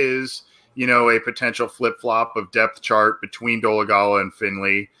this is, a potential flip-flop of depth chart between Dolegala and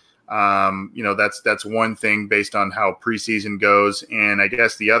Finley. That's one thing based on how preseason goes. And I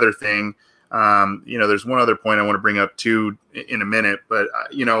guess the other thing, there's one other point I want to bring up too in a minute, but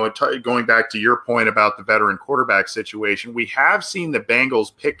going back to your point about the veteran quarterback situation, we have seen the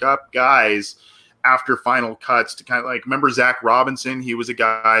Bengals pick up guys after final cuts to kind of like, remember Zach Robinson? He was a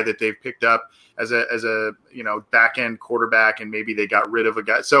guy that they've picked up as a back end quarterback, and maybe they got rid of a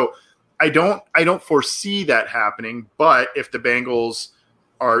guy. So I don't foresee that happening. But if the Bengals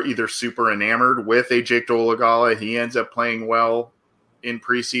are either super enamored with a Jake Dolegala, he ends up playing well in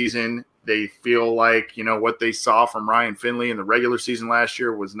preseason, they feel like, what they saw from Ryan Finley in the regular season last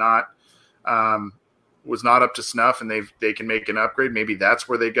year was not up to snuff, and they can make an upgrade. Maybe that's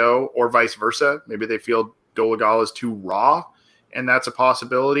where they go, or vice versa. Maybe they feel Dolegala is too raw, and that's a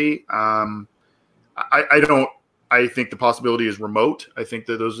possibility. I think the possibility is remote. I think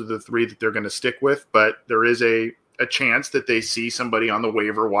that those are the 3 that they're going to stick with, but there is a chance that they see somebody on the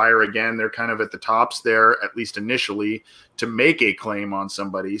waiver wire again. They're kind of at the tops there, at least initially, to make a claim on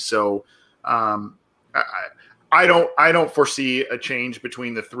somebody. So I don't foresee a change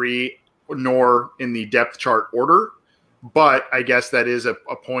between the 3, nor in the depth chart order. But I guess that is a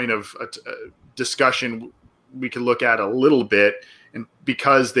point of discussion we can look at a little bit, and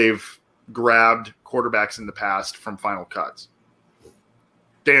because they've grabbed quarterbacks in the past from final cuts.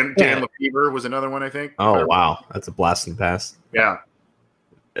 Dan Lefevre was another one, I think. Oh, wow. That's a blast in the past. Yeah.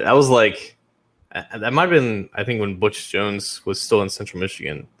 That was like, that might have been, I think, when Butch Jones was still in Central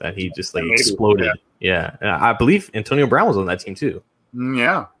Michigan, that he just exploded. Yeah. I believe Antonio Brown was on that team too.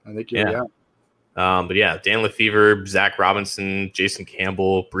 Yeah. I think yeah. But yeah, Dan Lefevre, Zach Robinson, Jason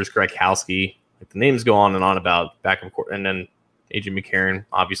Campbell, Bruce Gradkowski. Like, the names go on and on about backup court, and then A.J. McCarron,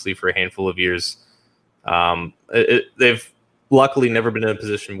 obviously, for a handful of years. They've luckily never been in a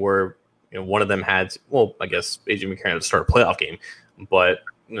position where one of them had. Well, I guess AJ McCarron had to start a playoff game, but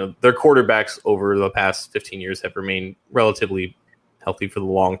their quarterbacks over the past 15 years have remained relatively healthy for the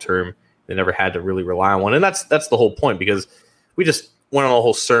long term. They never had to really rely on one, and that's the whole point, because we just went on a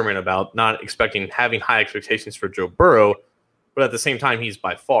whole sermon about not having high expectations for Joe Burrow, but at the same time, he's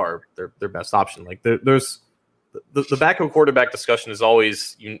by far their best option. Like there's the backup quarterback discussion is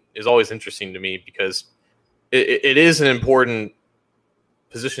always interesting to me, because it is an important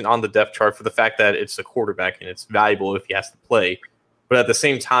position on the depth chart for the fact that it's a quarterback and it's valuable if he has to play. But at the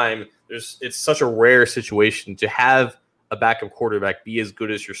same time, it's such a rare situation to have a backup quarterback be as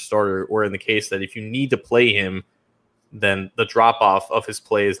good as your starter, or in the case that if you need to play him, then the drop-off of his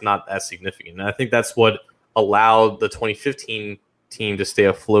play is not as significant. And I think that's what allowed the 2015 team to stay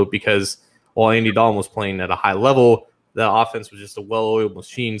afloat, because while Andy Dalton was playing at a high level, the offense was just a well-oiled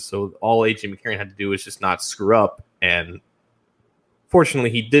machine, so all A.J. McCarron had to do was just not screw up. And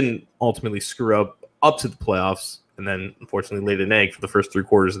fortunately, he didn't ultimately screw up to the playoffs, and then unfortunately laid an egg for the first 3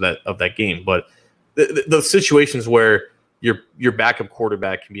 quarters of that game. But the situations where your backup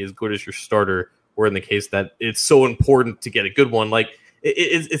quarterback can be as good as your starter, or in the case that it's so important to get a good one, like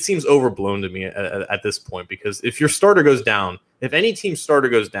it seems overblown to me at this point, because if your starter goes down, if any team's starter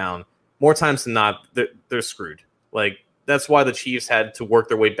goes down, more times than not, they're screwed. Like, that's why the Chiefs had to work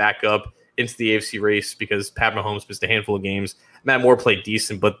their way back up into the AFC race, because Pat Mahomes missed a handful of games. Matt Moore played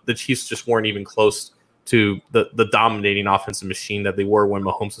decent, but the Chiefs just weren't even close to the dominating offensive machine that they were when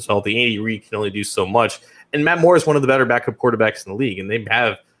Mahomes was healthy. Andy Reid can only do so much. And Matt Moore is one of the better backup quarterbacks in the league, and they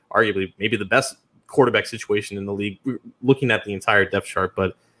have arguably maybe the best quarterback situation in the league, looking at the entire depth chart.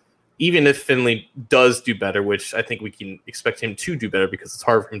 But even if Finley does do better, which I think we can expect him to do better because it's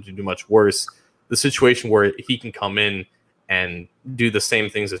hard for him to do much worse, the situation where he can come in and do the same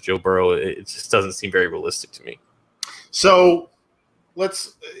things as Joe Burrow, it just doesn't seem very realistic to me. So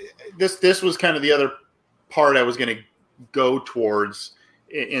this was kind of the other part I was going to go towards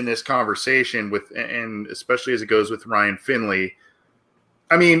in this conversation with, and especially as it goes with Ryan Finley.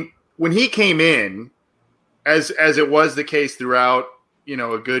 I mean, when he came in, as it was the case throughout,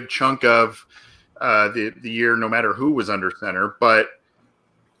 a good chunk of the year, no matter who was under center, but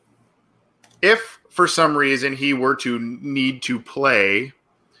if for some reason he were to need to play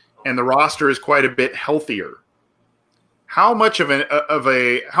and the roster is quite a bit healthier, how much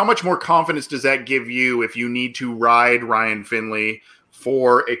how much more confidence does that give you if you need to ride Ryan Finley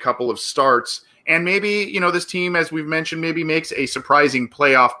for a couple of starts? And maybe, this team, as we've mentioned, maybe makes a surprising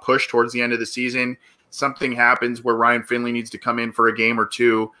playoff push towards the end of the season. Something happens where Ryan Finley needs to come in for a game or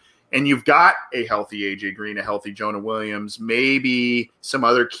two, and you've got a healthy A.J. Green, a healthy Jonah Williams, maybe some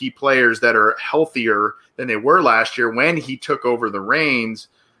other key players that are healthier than they were last year when he took over the reins.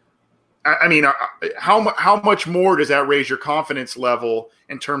 I mean, how much more does that raise your confidence level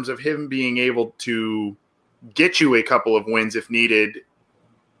in terms of him being able to get you a couple of wins if needed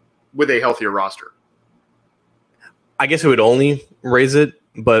with a healthier roster? I guess it would only raise it,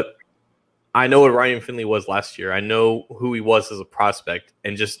 but I know what Ryan Finley was last year. I know who he was as a prospect,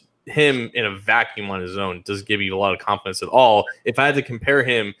 and just him in a vacuum on his own doesn't give you a lot of confidence at all. If I had to compare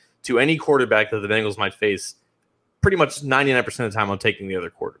him to any quarterback that the Bengals might face, pretty much 99% of the time I'm taking the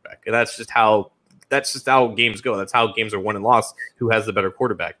other quarterback. And that's just how games go. That's how games are won and lost, who has the better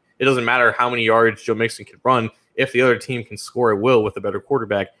quarterback. It doesn't matter how many yards Joe Mixon can run. If the other team can score at will with a better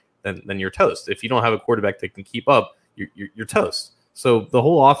quarterback, then you're toast. If you don't have a quarterback that can keep up, you're toast. So the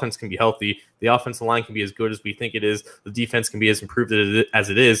whole offense can be healthy. The offensive line can be as good as we think it is. The defense can be as improved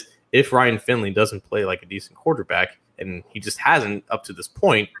as it is. If Ryan Finley doesn't play like a decent quarterback, and he just hasn't up to this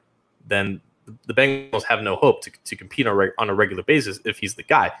point, then the Bengals have no hope to compete on a regular basis if he's the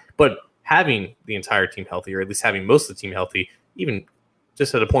guy. But having the entire team healthy, or at least having most of the team healthy, even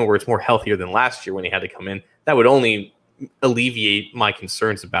just at a point where it's more healthier than last year when he had to come in, that would only alleviate my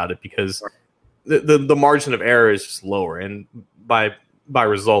concerns about it, because the margin of error is just lower, and by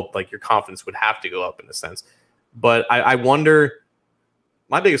result, like, your confidence would have to go up in a sense. But I wonder,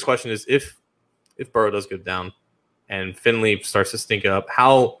 my biggest question is if Burrow does go down and Finley starts to stink up,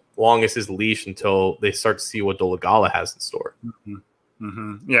 how long is his leash until they start to see what Dolegala has in store? Mm-hmm.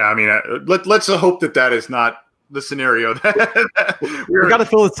 Mm-hmm. Yeah, I mean, let's hope that is not the scenario. We got to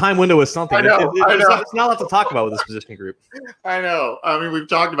fill this time window with something. I know. It's not a lot to talk about with this position group. I know. I mean, we've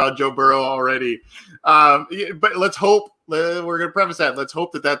talked about Joe Burrow already, but let's hope. We're going to preface that. Let's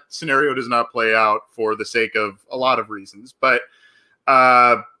hope that scenario does not play out for the sake of a lot of reasons. But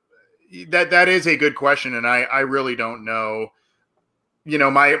that is a good question, and I really don't know.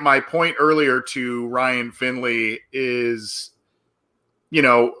 My point earlier to Ryan Finley is,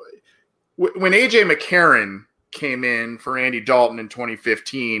 when A.J. McCarron came in for Andy Dalton in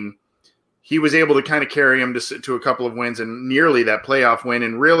 2015, he was able to kind of carry him to a couple of wins and nearly that playoff win.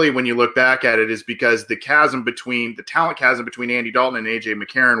 And really, when you look back at it, is because the talent chasm between Andy Dalton and AJ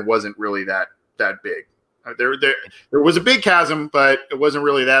McCarron wasn't really that big. There was a big chasm, but it wasn't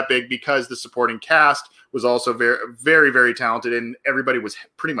really that big because the supporting cast was also very, very, very talented, and everybody was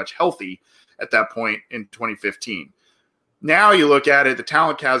pretty much healthy at that point in 2015. Now you look at it, the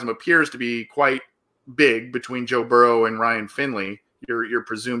talent chasm appears to be quite big between Joe Burrow and Ryan Finley, your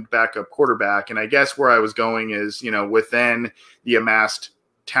presumed backup quarterback. And I guess where I was going is, within the amassed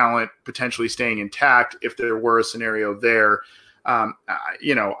talent potentially staying intact, if there were a scenario there, I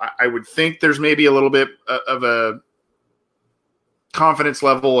would think there's maybe a little bit of a confidence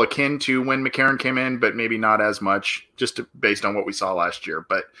level akin to when McCarron came in, but maybe not as much based on what we saw last year.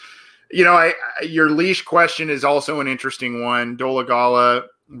 But, your leash question is also an interesting one. Dolegala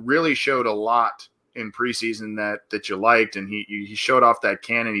really showed a lot in preseason that you liked, and he showed off that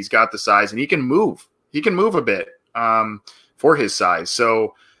cannon. He's got the size, and he can move. He can move a bit for his size.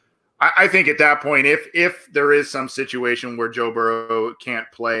 So I think at that point, if there is some situation where Joe Burrow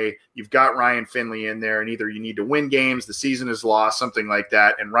can't play, you've got Ryan Finley in there, and either you need to win games, the season is lost, something like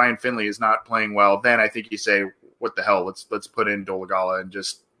that, and Ryan Finley is not playing well, then I think you say, what the hell, let's put in Dolegala and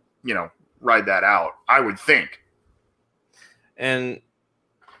just, ride that out, I would think. And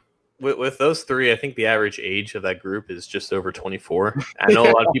with those three, I think the average age of that group is just over 24. I know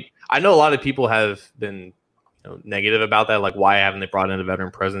a lot of people have been negative about that. Like, why haven't they brought in a veteran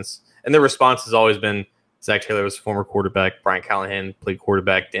presence? And their response has always been, Zach Taylor was a former quarterback, Brian Callahan played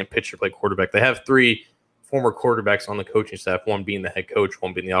quarterback, Dan Pitcher played quarterback. They have three former quarterbacks on the coaching staff, one being the head coach,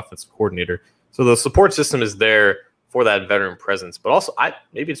 one being the offensive coordinator. So the support system is there for that veteran presence. But also,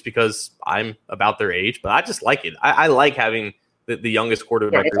 maybe it's because I'm about their age, but I just like it. I like having the youngest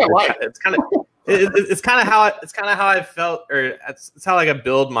quarterback. Yeah, it's kind of how I felt, or it's how I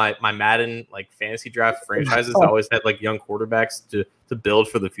build my Madden fantasy draft franchises. I always had young quarterbacks to build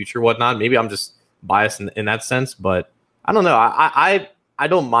for the future, whatnot. Maybe I'm just biased in that sense, but I don't know. I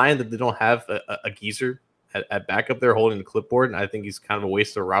don't mind that they don't have a geezer at backup there holding the clipboard, and I think he's kind of a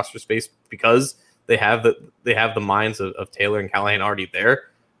waste of roster space because they have the minds of Taylor and Callahan already there.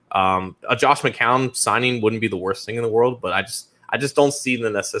 A Josh McCown signing wouldn't be the worst thing in the world, but I just don't see the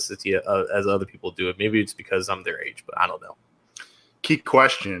necessity as other people do it. Maybe it's because I'm their age, but I don't know. Key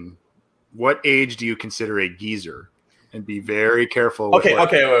question: what age do you consider a geezer? And be very careful. Okay,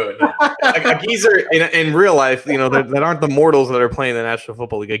 wait. A geezer in real life, that aren't the mortals that are playing the National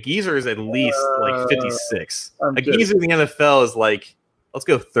Football League. A geezer is at least 56. A geezer in the NFL is let's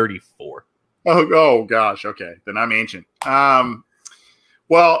go 34. Oh gosh. Okay, then I'm ancient. Yeah.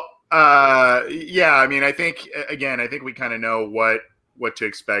 I mean, I think we kind of know what to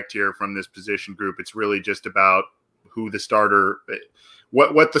expect here from this position group. It's really just about who the starter,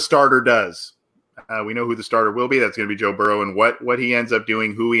 what the starter does. We know who the starter will be. That's going to be Joe Burrow, and what he ends up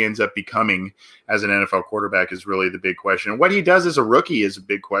doing, who he ends up becoming as an NFL quarterback is really the big question. And what he does as a rookie is a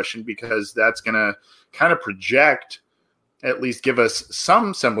big question, because that's going to kind of project, at least give us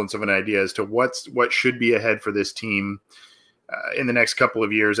some semblance of an idea as to what should be ahead for this team in the next couple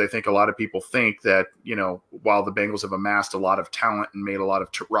of years. I think a lot of people think that, while the Bengals have amassed a lot of talent and made a lot of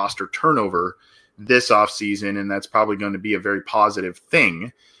roster turnover this offseason, and that's probably going to be a very positive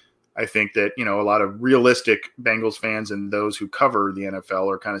thing, I think that, a lot of realistic Bengals fans and those who cover the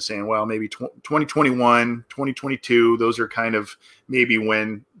NFL are kind of saying, well, maybe 2021, 2022, those are kind of maybe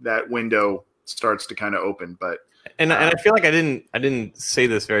when that window starts to kind of open. But and I feel like I didn't say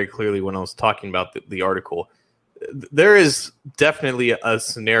this very clearly when I was talking about the article. There is definitely a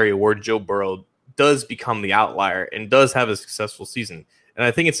scenario where Joe Burrow does become the outlier and does have a successful season. And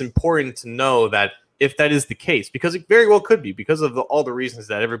I think it's important to know that if that is the case, because it very well could be, because of all the reasons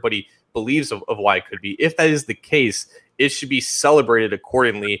that everybody believes of why it could be. If that is the case, it should be celebrated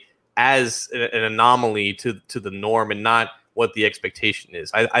accordingly as an anomaly to the norm and not what the expectation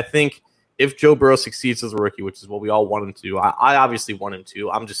is. I think if Joe Burrow succeeds as a rookie, which is what we all want him to, I obviously want him to.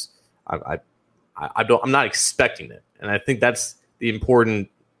 I'm not expecting it, and I think that's the important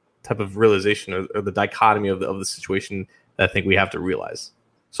type of realization or the dichotomy of the situation that I think we have to realize.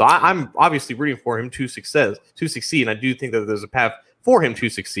 So I'm obviously rooting for him to succeed, and I do think that there's a path for him to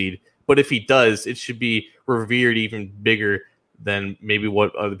succeed. But if he does, it should be revered even bigger than maybe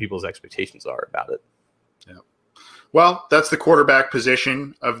what other people's expectations are about it. Yeah. Well, that's the quarterback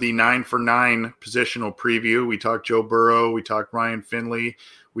position of the 9 for 9 positional preview. We talked Joe Burrow, we talked Ryan Finley,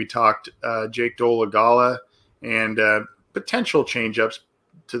 we talked Jake Dolegala, and potential change-ups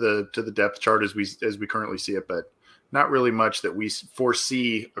to the depth chart as we currently see it. But not really much that we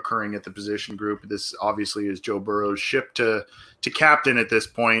foresee occurring at the position group. This obviously is Joe Burrow's ship to captain at this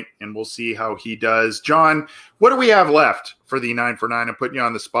point, and we'll see how he does. John, what do we have left for the 9 for 9? I'm putting you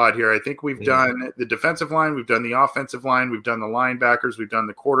on the spot here. I think we've done the defensive line, we've done the offensive line, we've done the linebackers, we've done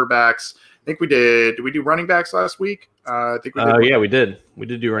the quarterbacks. I think we did. Did we do running backs last week? I think we did. Yeah, we did. We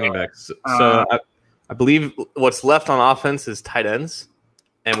did do running backs. So I believe what's left on offense is tight ends,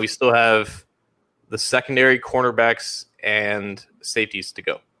 and we still have the secondary, cornerbacks, and safeties to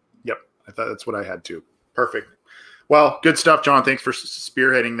go. Yep. I thought that's what I had too. Perfect. Well, good stuff, John. Thanks for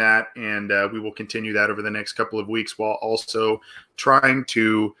spearheading that. And we will continue that over the next couple of weeks while also trying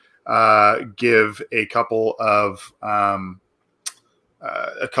to give a couple of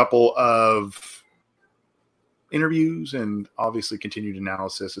interviews and obviously continued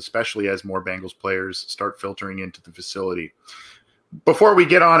analysis, especially as more Bengals players start filtering into the facility. Before we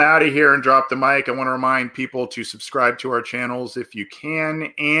get on out of here and drop the mic, I want to remind people to subscribe to our channels if you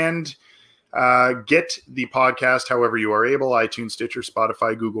can, and get the podcast however you are able: iTunes, Stitcher,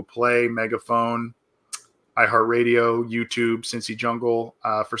 Spotify, Google Play, Megaphone, iHeartRadio, YouTube, Cincy Jungle.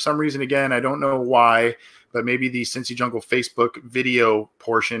 For some reason, again, I don't know why, but maybe the Cincy Jungle Facebook video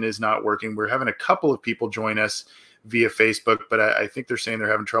portion is not working. We're having a couple of people join us via Facebook, but I think they're saying they're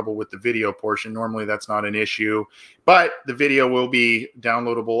having trouble with the video portion. Normally that's not an issue, but the video will be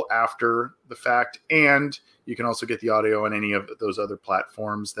downloadable after the fact, and you can also get the audio on any of those other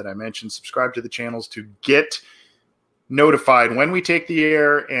platforms that I mentioned. Subscribe to the channels to get notified when we take the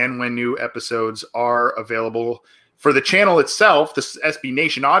air and when new episodes are available. For the channel itself, the SB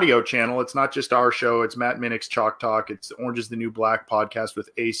Nation audio channel, it's not just our show. It's Matt Minnick's Chalk Talk. It's Orange is the New Black podcast with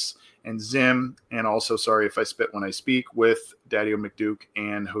Ace and Zim. And also, sorry if I spit when I speak, with Daddy-O McDuke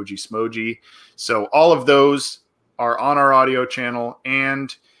and Hoji Smoji. So all of those are on our audio channel,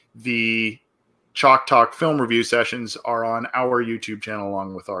 and the Chalk Talk film review sessions are on our YouTube channel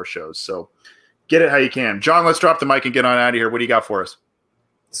along with our shows. So get it how you can. John, let's drop the mic and get on out of here. What do you got for us?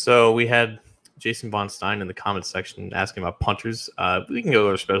 So we had Jason Von Stein in the comments section asking about punters. We can go to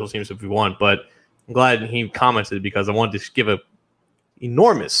our special teams if we want, but I'm glad he commented because I wanted to give a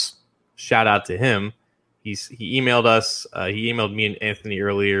enormous shout out to him. He emailed us. He emailed me and Anthony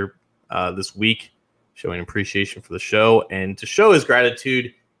earlier this week, showing appreciation for the show, and to show his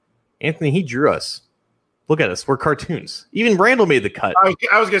gratitude, Anthony, he drew us. Look at us. We're cartoons. Even Randall made the cut.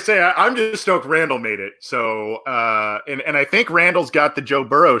 I was going to say, I'm just stoked Randall made it. So, and I think Randall's got the Joe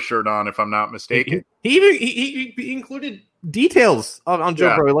Burrow shirt on, if I'm not mistaken. He included details on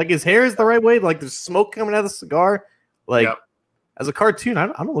Joe Burrow. Like his hair is the right way. Like there's smoke coming out of the cigar. Like as a cartoon, I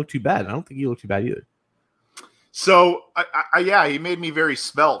don't look too bad. I don't think you look too bad either. So, he made me very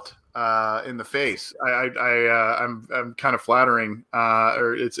svelte in the face. I'm kind of flattering,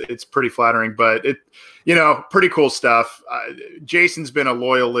 or it's pretty flattering, but pretty cool stuff. Jason's been a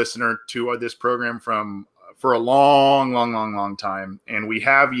loyal listener to this program for a long time, and we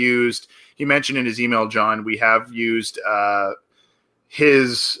have used. He mentioned in his email, John, we have used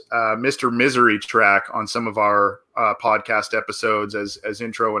his Mr. Misery track on some of our podcast episodes as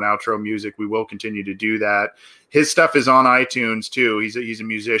intro and outro music. We will continue to do that. His stuff is on iTunes too. He's a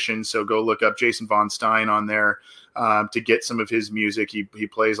musician, so go look up Jason Von Stein on there to get some of his music. He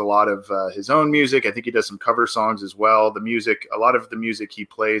plays a lot of his own music. I think he does some cover songs as well. A lot of the music he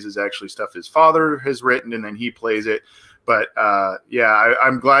plays is actually stuff his father has written, and then he plays it. But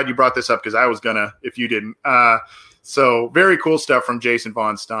I'm glad you brought this up because I was gonna if you didn't. So very cool stuff from Jason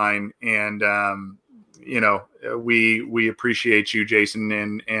Von Stein, and we appreciate you, Jason,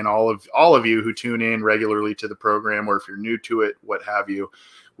 and all of you who tune in regularly to the program, or if you're new to it, what have you.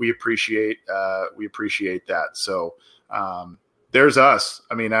 We appreciate that. So there's us.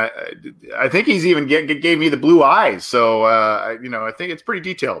 I mean, I think he's even gave me the blue eyes. So I think it's pretty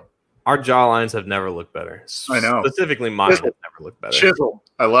detailed. Our jawlines have never looked better. I know. Specifically, mine have never looked better. Chisel.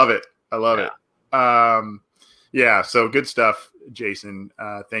 I love it. So good stuff, Jason.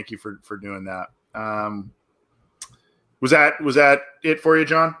 Thank you for doing that. Was that it for you,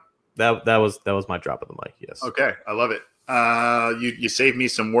 John? That was my drop of the mic. Yes. Okay. I love it. You saved me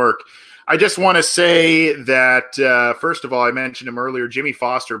some work. I just want to say that, first of all, I mentioned him earlier, Jimmy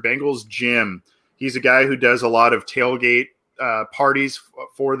Foster, Bengals Jim. He's a guy who does a lot of tailgate parties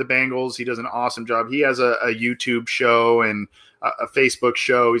for the Bengals. He does an awesome job. He has a YouTube show and a Facebook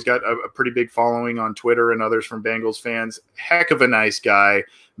show. He's got a pretty big following on Twitter and others from Bengals fans. Heck of a nice guy.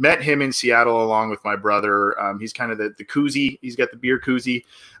 Met him in Seattle along with my brother. He's kind of the koozie. He's got the beer koozie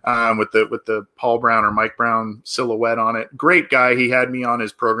with the Paul Brown or Mike Brown silhouette on it. Great guy. He had me on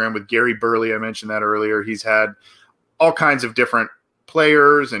his program with Gary Burley. I mentioned that earlier. He's had all kinds of different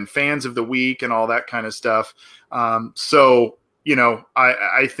players and fans of the week and all that kind of stuff. So,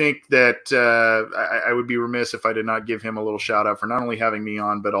 I think that I would be remiss if I did not give him a little shout out for not only having me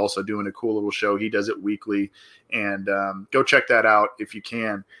on, but also doing a cool little show. He does it weekly, and go check that out if you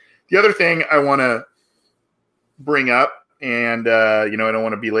can. The other thing I want to bring up, and, I don't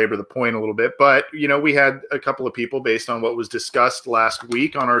want to belabor the point a little bit, but, we had a couple of people based on what was discussed last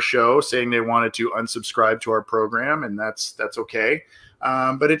week on our show saying they wanted to unsubscribe to our program, and that's okay.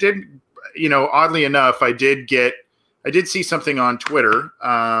 But it did, oddly enough, I did see something on Twitter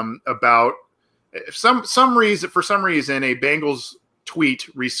about for some reason, a Bengals tweet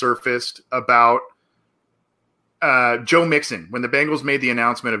resurfaced about Joe Mixon, when the Bengals made the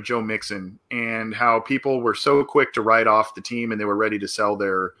announcement of Joe Mixon, and how people were so quick to write off the team and they were ready to sell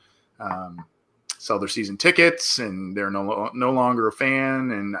their season tickets, and they're no longer a fan.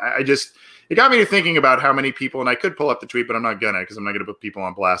 And it got me to thinking about how many people, and I could pull up the tweet, but I'm not gonna, because I'm not gonna put people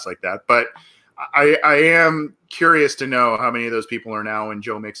on blast like that. But I am curious to know how many of those people are now in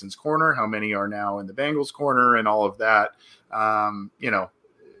Joe Mixon's corner, how many are now in the Bengals corner, and all of that.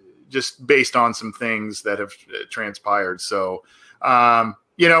 Just based on some things that have transpired. So, at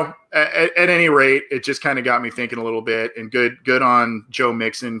any rate, it just kind of got me thinking a little bit, and good on Joe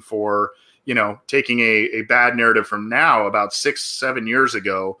Mixon for, taking a bad narrative from now about 6-7 years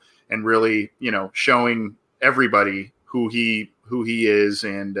ago and really, showing everybody who he is,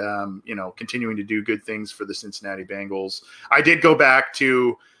 and, continuing to do good things for the Cincinnati Bengals. I did go back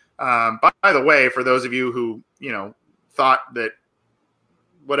to, by the way, for those of you who, thought that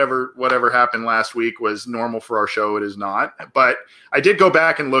whatever happened last week was normal for our show, it is not. But I did go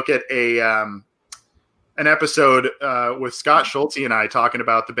back and look at an episode with Scott Schultze and I talking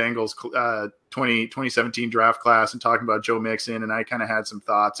about the Bengals 2017 draft class and talking about Joe Mixon. And I kind of had some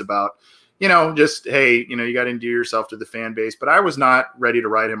thoughts about, just, hey, you got to endear yourself to the fan base. But I was not ready to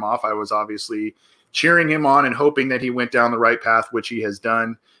write him off. I was obviously cheering him on and hoping that he went down the right path, which he has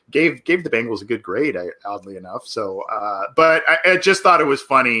done. Gave the Bengals a good grade, oddly enough. So, but I just thought it was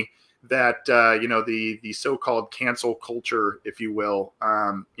funny that, the so-called cancel culture, if you will,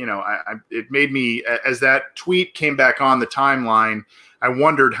 it made me, as that tweet came back on the timeline, I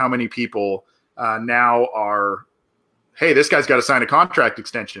wondered how many people now are, hey, this guy's got to sign a contract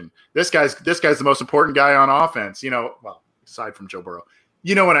extension. This guy's the most important guy on offense, well, aside from Joe Burrow,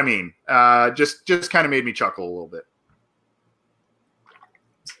 you know what I mean? Just kind of made me chuckle a little bit.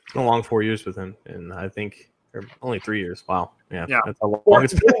 It's been a long 4 years with him, and I think only 3 years. Wow. Yeah. That's how long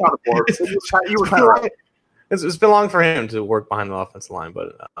it's been long for him to work behind the offensive line.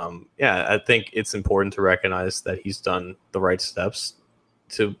 But, I think it's important to recognize that he's done the right steps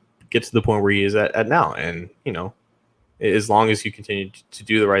to get to the point where he is at now. And, as long as you continue to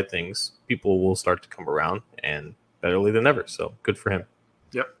do the right things, people will start to come around, and better late than never. So good for him.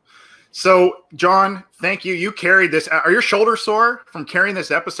 Yep. So, John, thank you. You carried this. Are your shoulders sore from carrying this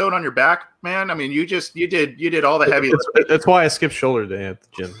episode on your back, man? I mean, you did all the heavy lifting. That's why I skip shoulder day at the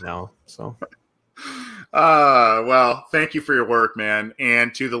gym now. So, well, thank you for your work, man.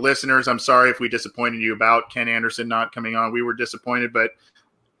 And to the listeners, I'm sorry if we disappointed you about Ken Anderson not coming on. We were disappointed, but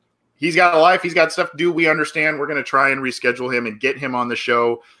he's got a life. He's got stuff to do. We understand. We're going to try and reschedule him and get him on the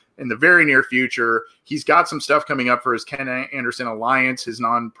show in the very near future. He's got some stuff coming up for his Ken Anderson Alliance, his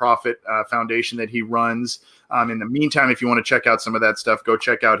nonprofit foundation that he runs. In the meantime, if you want to check out some of that stuff, go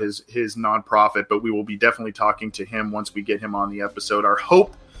check out his nonprofit. But we will be definitely talking to him once we get him on the episode. Our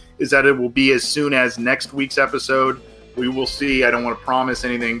hope is that it will be as soon as next week's episode. We will see. I don't want to promise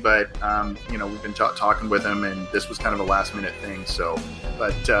anything, but we've been talking with him, and this was kind of a last-minute thing. So,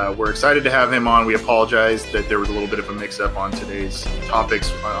 but we're excited to have him on. We apologize that there was a little bit of a mix-up on today's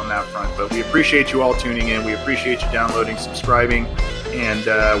topics on that front, but we appreciate you all tuning in. We appreciate you downloading, subscribing,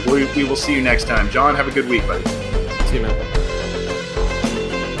 and we will see you next time. John, have a good week, buddy. See you, man.